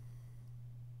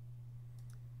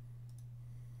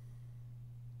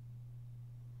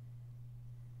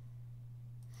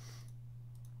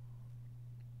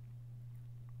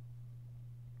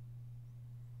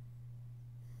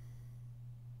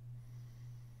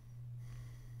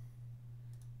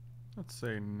 Let's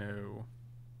say no.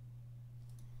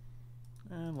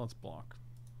 And let's block.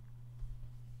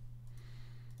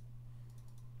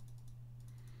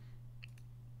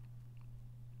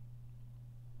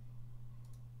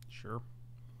 Sure.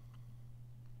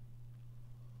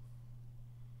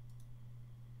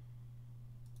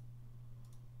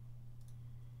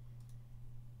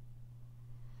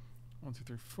 One, two,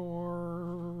 three,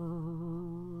 four.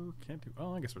 Can't do.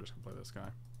 Oh, I guess we're just gonna play this guy.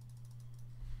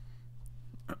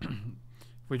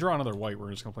 If we draw another white, we're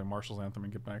just gonna play Marshall's Anthem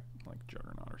and get back like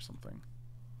Juggernaut or something.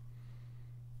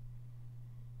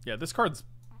 Yeah, this card's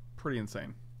pretty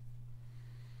insane.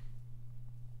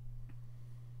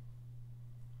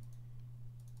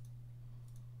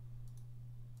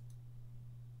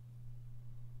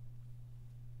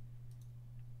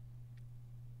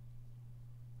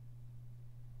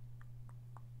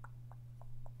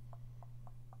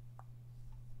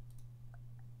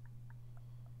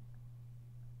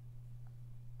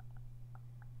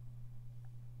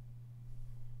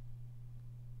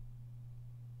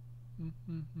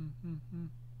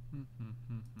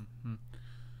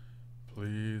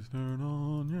 Please turn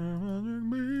on your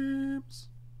magic beams.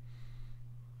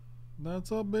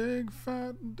 That's a big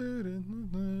fat dude.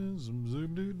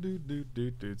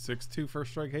 6/2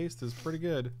 first strike haste is pretty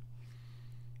good.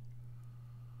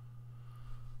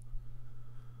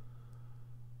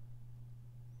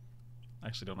 I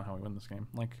actually don't know how we win this game.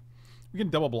 Like, we can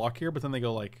double block here, but then they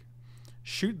go like,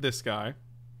 shoot this guy.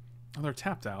 Oh, they're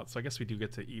tapped out, so I guess we do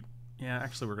get to eat. Yeah,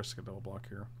 actually, we're just gonna double block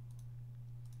here.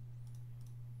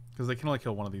 Because they can only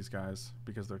kill one of these guys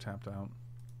because they're tapped out.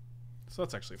 So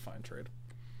that's actually a fine trade.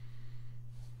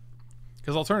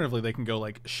 Because alternatively, they can go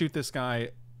like, shoot this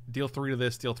guy, deal 3 to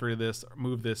this, deal 3 to this,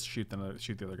 move this, shoot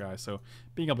the other guy. So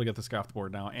being able to get this guy off the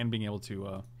board now and being able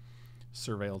to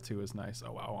Surveil 2 is nice.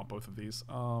 Oh wow, I want both of these.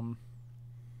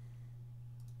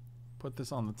 Put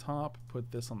this on the top,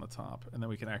 put this on the top, and then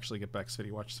we can actually get back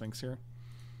City Watch Sphinx here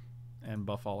and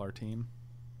buff all our team.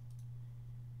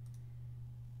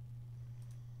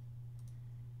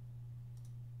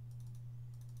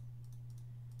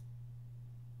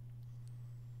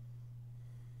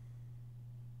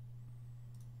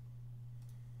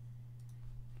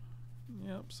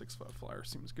 Yep, 6/5 flyer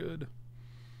seems good.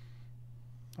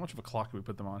 How much of a clock do we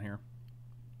put them on here?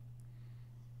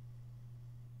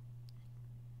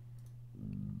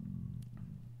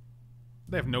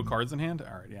 They have no cards in hand?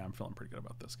 Alright, yeah, I'm feeling pretty good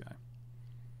about this guy.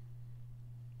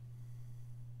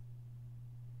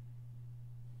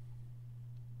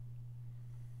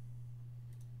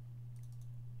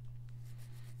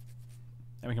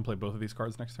 And we can play both of these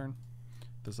cards next turn.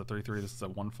 This is a 3/3, this is a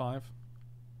 1/5.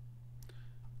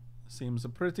 Seems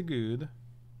pretty good.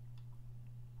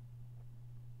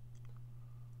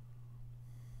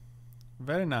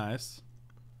 Very nice.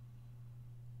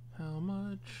 How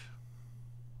much?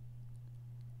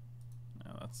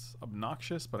 Now that's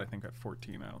obnoxious, but I think at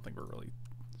 14, I don't think we're really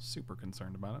super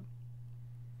concerned about it.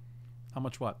 How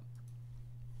much what?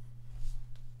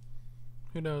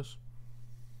 Who knows?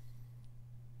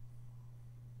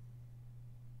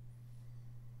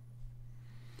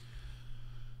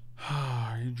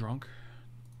 Are you drunk?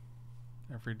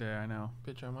 Every day, I know.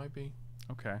 Bitch, I might be.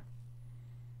 Okay.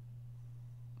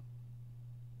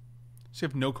 So you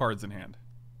have no cards in hand.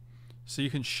 So you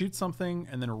can shoot something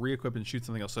and then re-equip and shoot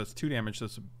something else. So it's 2 damage. So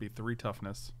this would be 3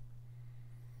 toughness.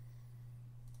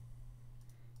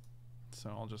 So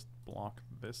I'll just block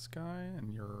this guy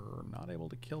and you're not able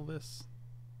to kill this.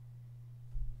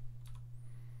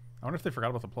 I wonder if they forgot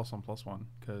about the +1/+1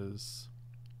 because...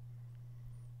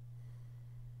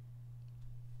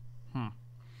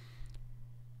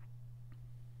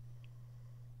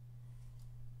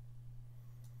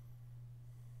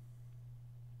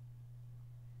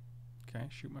 Okay,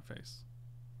 shoot my face.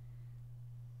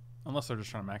 Unless they're just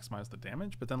trying to maximize the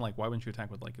damage, but then like why wouldn't you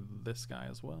attack with like this guy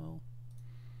as well?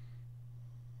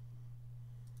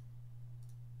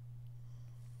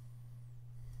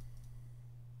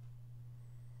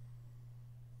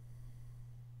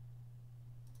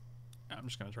 I'm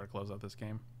just gonna try to close out this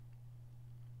game.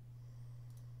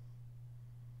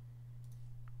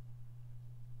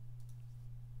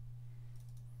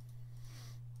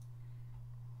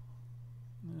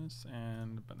 This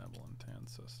and Benevolent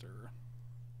Ancestor.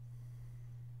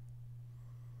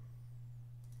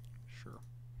 Sure.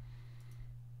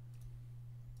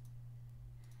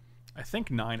 I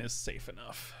think 9 is safe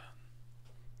enough.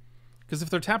 Because if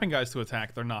they're tapping guys to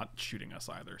attack, they're not shooting us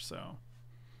either, so...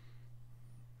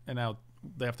 And now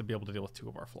they have to be able to deal with 2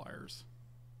 of our flyers.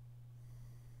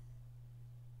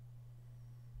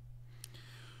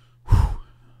 Whew.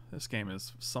 This game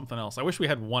is something else. I wish we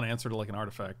had one answer to like an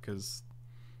artifact, because...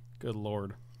 Good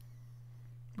lord.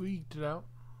 We eked it out.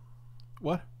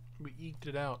 What? We eked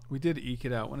it out. We did eke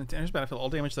it out. When it enters battlefield, all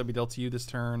damage that will be dealt to you this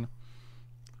turn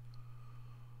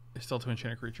is dealt to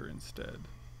enchant a creature instead.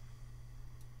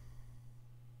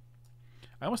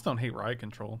 I almost don't hate riot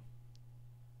control.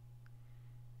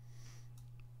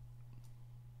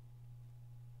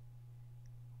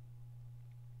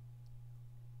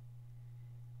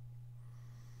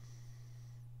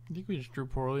 I think we just drew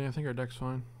poorly. I think our deck's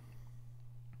fine.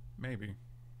 Maybe.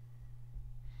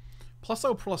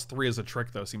 +0/+3 as a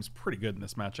trick, though, seems pretty good in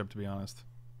this matchup, to be honest.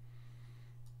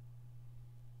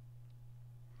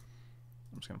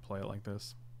 I'm just going to play it like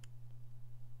this.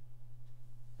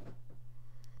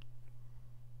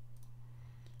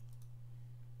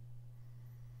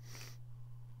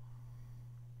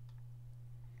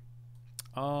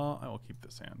 I will keep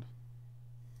this hand.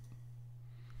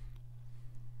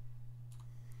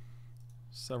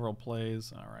 Several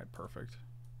plays. All right, perfect.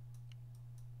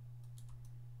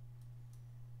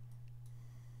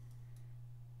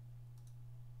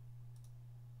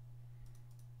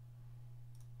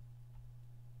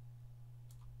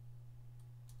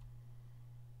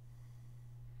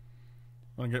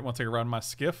 Want to take a ride in my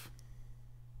skiff?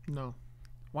 No.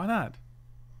 Why not?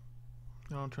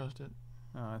 I don't trust it.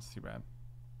 Oh, that's too bad.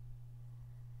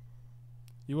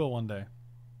 You will one day.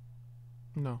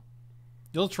 No.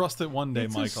 You'll trust it one day,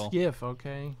 It's Michael. a skiff,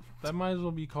 okay? That might as well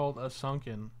be called a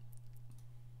sunken.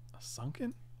 A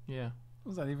sunken? Yeah.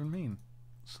 What does that even mean?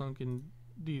 Sunken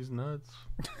these nuts.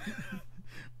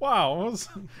 Wow,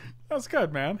 that's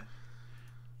good, man.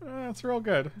 That's real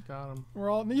good. Got him.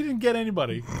 You didn't get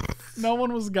anybody. No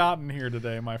one was gotten here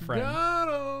today, my friend.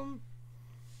 Got him.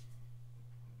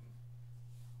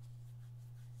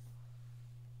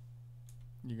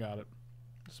 You got it.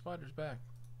 The spider's back.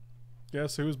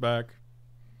 Guess who's back?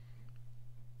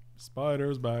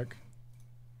 Spider's back.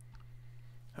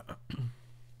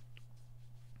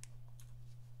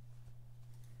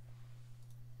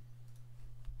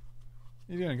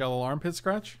 You gonna got a little armpit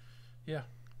scratch? Yeah.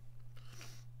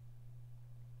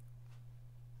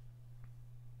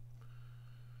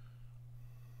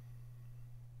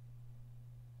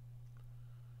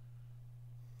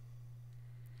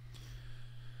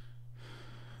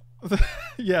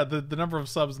 Yeah, the number of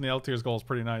subs in the L tiers goal is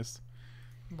pretty nice.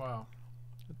 Wow.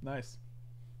 Nice.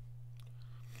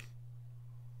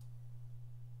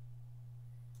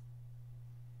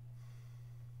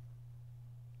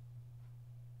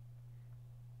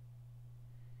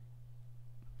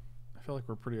 I feel like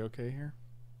we're pretty okay here.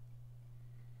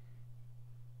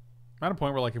 I'm at a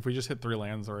point where, like, if we just hit 3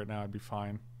 lands right now, I'd be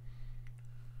fine.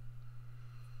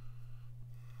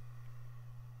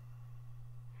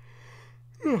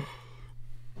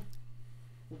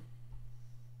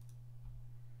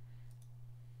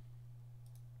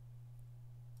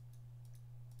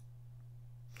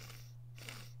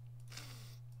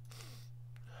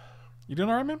 You doing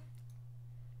alright, man?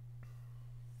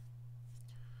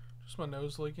 Just my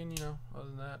nose leaking, you know, other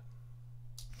than that.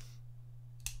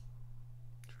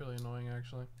 It's really annoying,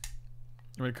 actually.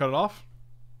 You want me to cut it off?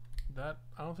 That,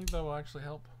 I don't think that will actually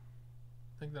help.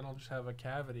 I think that I'll just have a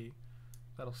cavity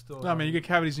that'll still... No, I mean, you get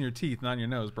cavities in your teeth, not in your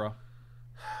nose, bro.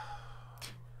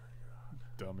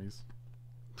 Dummies.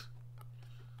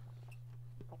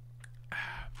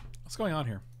 What's going on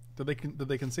here? Did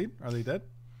they concede? Are they dead?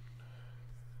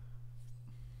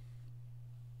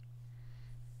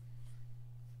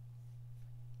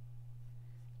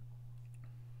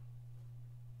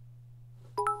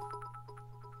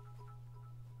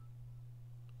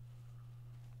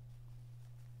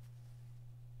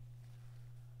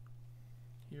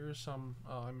 Here's some...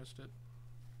 Oh, I missed it.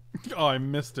 Oh, I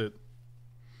missed it.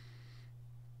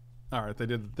 All right, they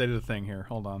did a thing here.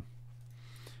 Hold on.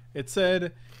 It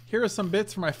said, "Here are some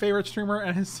bits from my favorite streamer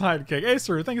and his sidekick." Hey,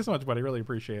 sir, thank you so much, buddy. Really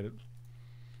appreciate it.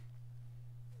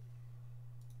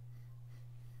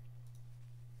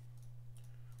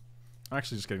 I'm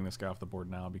actually just getting this guy off the board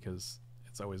now because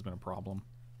it's always been a problem.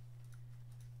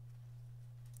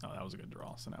 Oh, that was a good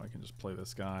draw. So now we can just play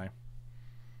this guy.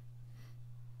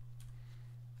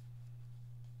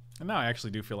 And now I actually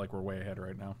do feel like we're way ahead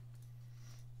right now.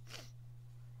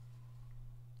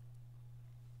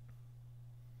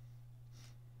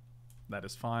 That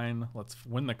is fine. Let's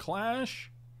win the clash.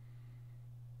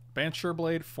 Banshee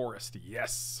Blade, Forest,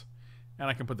 yes. And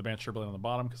I can put the Banshee Blade on the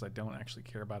bottom because I don't actually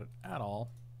care about it at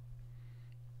all.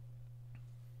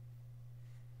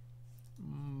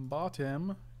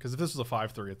 Bottom, because if this was a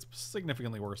 5-3, it's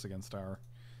significantly worse against our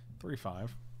 3-5.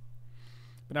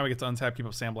 But now we get to untap, keep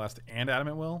up Sandblast and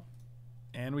Adamant Will.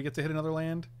 And we get to hit another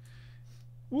land.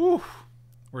 Woo!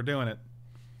 We're doing it.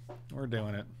 We're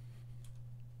doing it.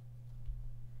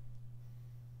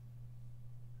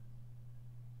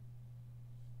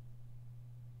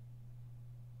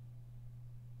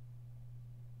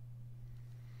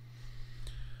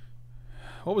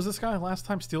 What was this guy last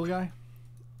time? Steel guy?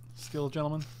 Steel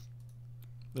gentleman?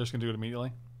 They're just going to do it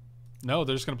immediately? No,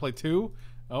 they're just going to play 2?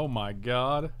 Oh my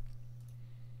god.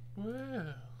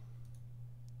 Well.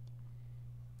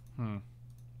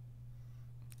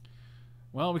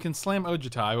 Well, we can slam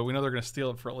Ojutai, but we know they're going to steal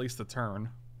it for at least a turn.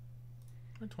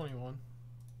 We're 21.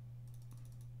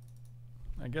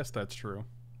 I guess that's true.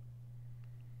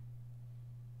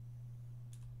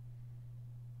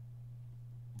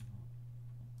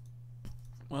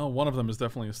 Well, one of them is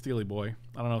definitely a Steely boy.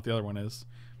 I don't know what the other one is.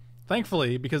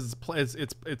 Thankfully, because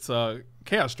it's a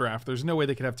Chaos Draft, there's no way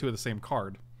they could have 2 of the same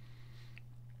card.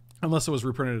 Unless it was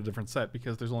reprinted a different set,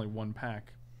 because there's only 1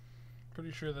 pack.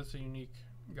 Pretty sure that's a unique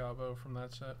Gabo from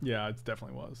that set. Yeah, it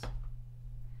definitely was.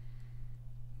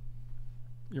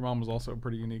 Your mom was also a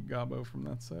pretty unique Gabo from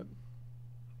that set.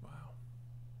 Wow.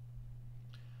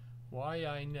 Why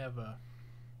I never.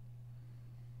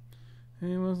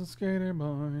 He was a skater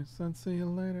boy, said see you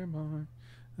later boy.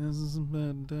 This is a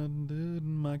bad dude,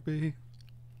 Mike B.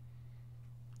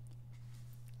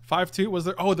 5-2, was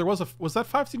there? Oh, there was that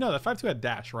 5-2? No, that 5-2 had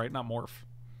dash, right? Not morph.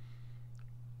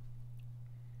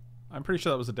 I'm pretty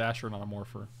sure that was a dasher, not a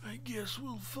morpher. I guess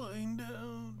we'll find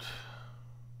out.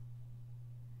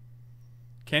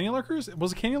 Canyon Lurkers?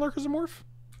 Was it Canyon Lurkers a morph?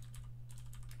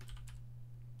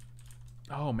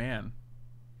 Oh, man.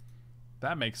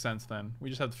 That makes sense, then. We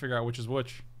just have to figure out which is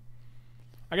which.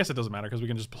 I guess it doesn't matter, because we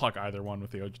can just pluck either one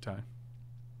with the Ojutai.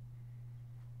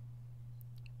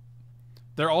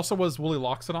 There also was Wooly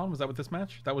Loxodon. Was that with this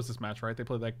match? That was this match, right? They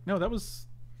played that. No, that was...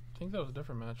 I think that was a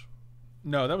different match.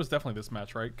 No, that was definitely this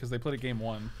match, right? Because they played at game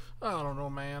 1. I don't know,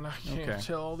 man. I can't Okay.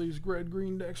 tell all these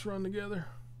red-green decks run together.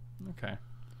 Okay.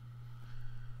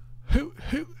 Hoo.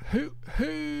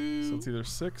 So it's either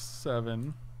 6,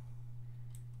 7,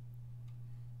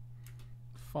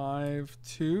 5,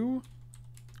 2,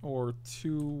 or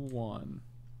 2, 1.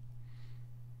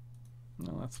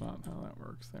 No, that's not how that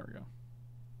works. There we go.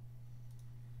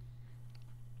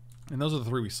 And those are the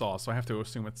 3 we saw, so I have to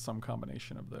assume it's some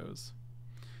combination of those.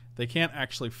 They can't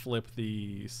actually flip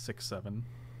the 6, 7.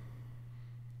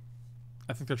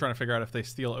 I think they're trying to figure out if they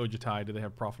steal Ojutai, do they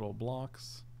have profitable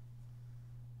blocks?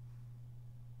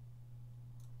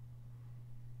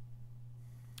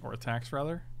 Or attacks,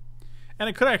 rather. And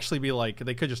it could actually be like,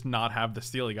 they could just not have the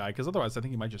steely guy, because otherwise I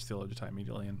think he might just steal Ojutai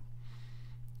immediately and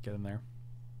get in there.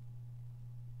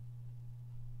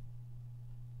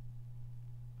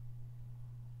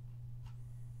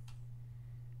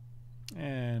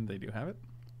 And they do have it.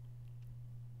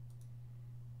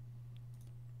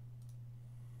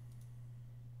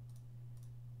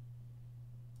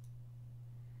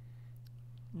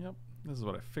 Yep, this is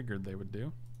what I figured they would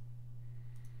do.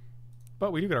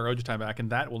 But we do get our Ojutai back, and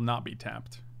that will not be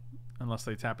tapped unless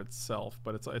they tap itself.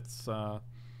 But it's an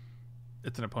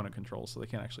opponent control, so they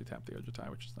can't actually tap the Ojutai,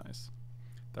 which is nice.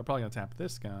 They're probably gonna tap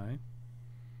this guy.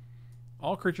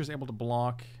 All creatures able to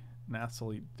block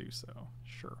naturally do so.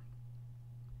 Sure.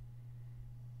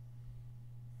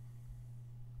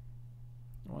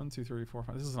 1, 2, 3, 4,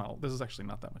 5. This is actually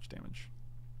not that much damage.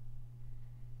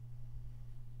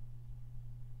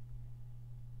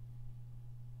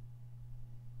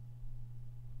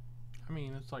 I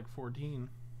mean, it's like 14.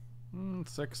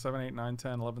 6, 7, 8, 9,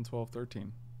 10, 11, 12,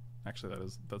 13. Actually,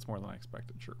 that's more than I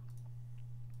expected, sure.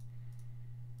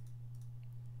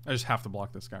 I just have to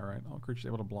block this guy, right? All creatures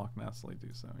able to block naturally do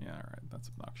so. Yeah, alright, that's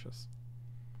obnoxious.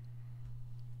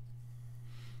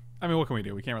 I mean, what can we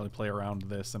do? We can't really play around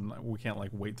this, and we can't, like,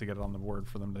 wait to get it on the board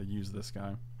for them to use this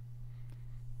guy.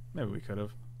 Maybe we could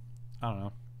have. I don't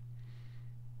know.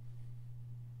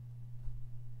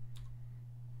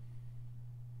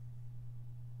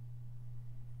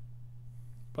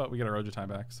 But we get our Ojutai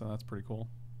back, so that's pretty cool.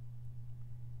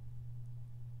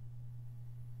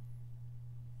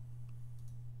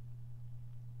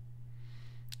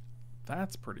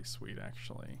 That's pretty sweet,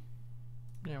 actually.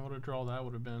 Yeah, what a draw that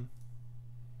would have been.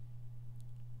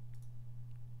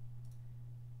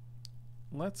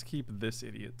 Let's keep this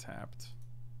idiot tapped.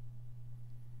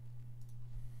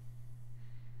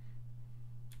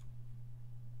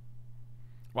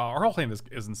 Wow, our whole hand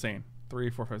is insane. 3,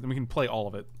 4, 5. And we can play all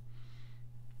of it.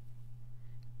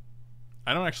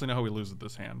 I don't actually know how we lose with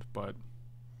this hand, but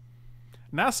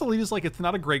NASA is like, it's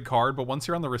not a great card, but once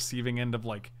you're on the receiving end of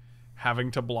like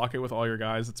having to block it with all your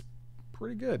guys, it's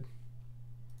pretty good.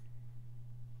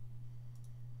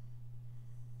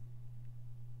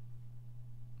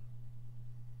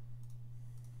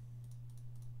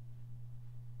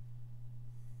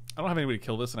 I don't have anybody to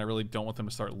kill this, and I really don't want them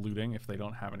to start looting if they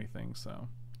don't have anything, so.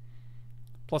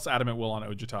 Plus, Adamant Will on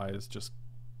Ojutai is just...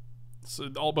 So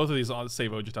both of these save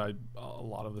Ojutai a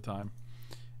lot of the time.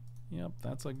 Yep,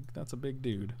 that's a big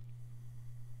dude.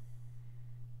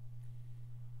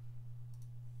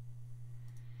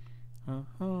 Guess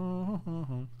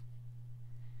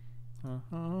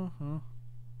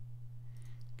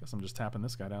I'm just tapping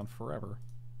this guy down forever.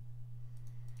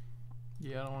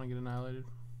 Yeah, I don't want to get annihilated.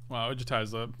 Wow, Ojutai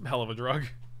is a hell of a drug.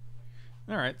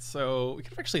 Alright, so we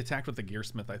could have actually attacked with the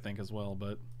Gearsmith, I think, as well,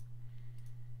 but...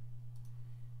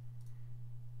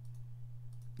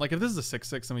 Like, if this is a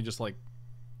 6/6, then we just, like,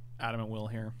 Adamant Will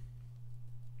here.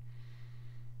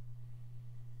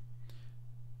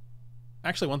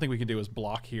 Actually, one thing we can do is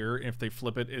block here. If they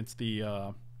flip it, it's the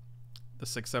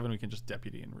 6/7. We can just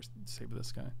Deputy and save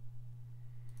this guy.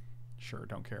 Sure,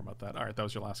 don't care about that. Alright, that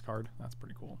was your last card. That's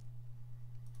pretty cool.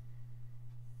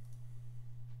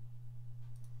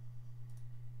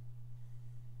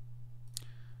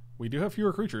 We do have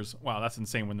fewer creatures. Wow, that's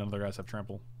insane when none of their guys have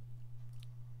trample.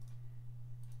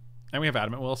 And we have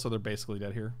Adamant Will, so they're basically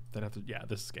dead here. They'd have to... Yeah,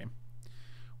 this is game.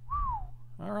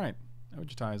 Alright.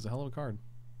 Ojutai is a hell of a card.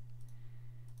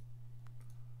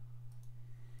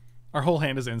 Our whole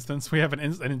hand is instants. We have an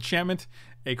enchantment,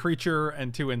 a creature,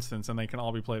 and 2 instants, and they can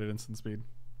all be played at instant speed.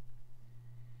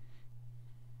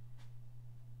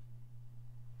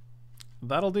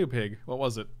 That'll do, Pig. What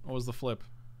was it? What was the flip?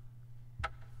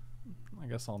 I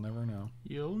guess I'll never know.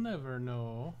 You'll never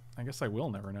know. I guess I will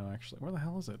never know, actually. Where the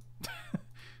hell is it?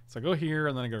 So I go here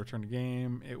and then I go return to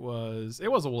game. It was a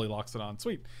Wooly Loxodon.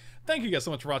 Sweet. Thank you guys so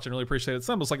much for watching. Really appreciate it.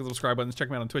 Send those like and subscribe buttons. Check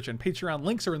me out on Twitch and Patreon.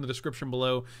 Links are in the description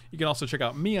below. You can also check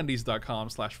out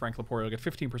meundies.com/Frank Lepore. You'll get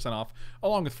 15% off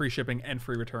along with free shipping and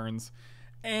free returns.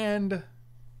 And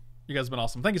you guys have been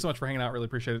awesome. Thank you so much for hanging out. Really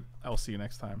appreciate it. I will see you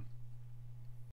next time.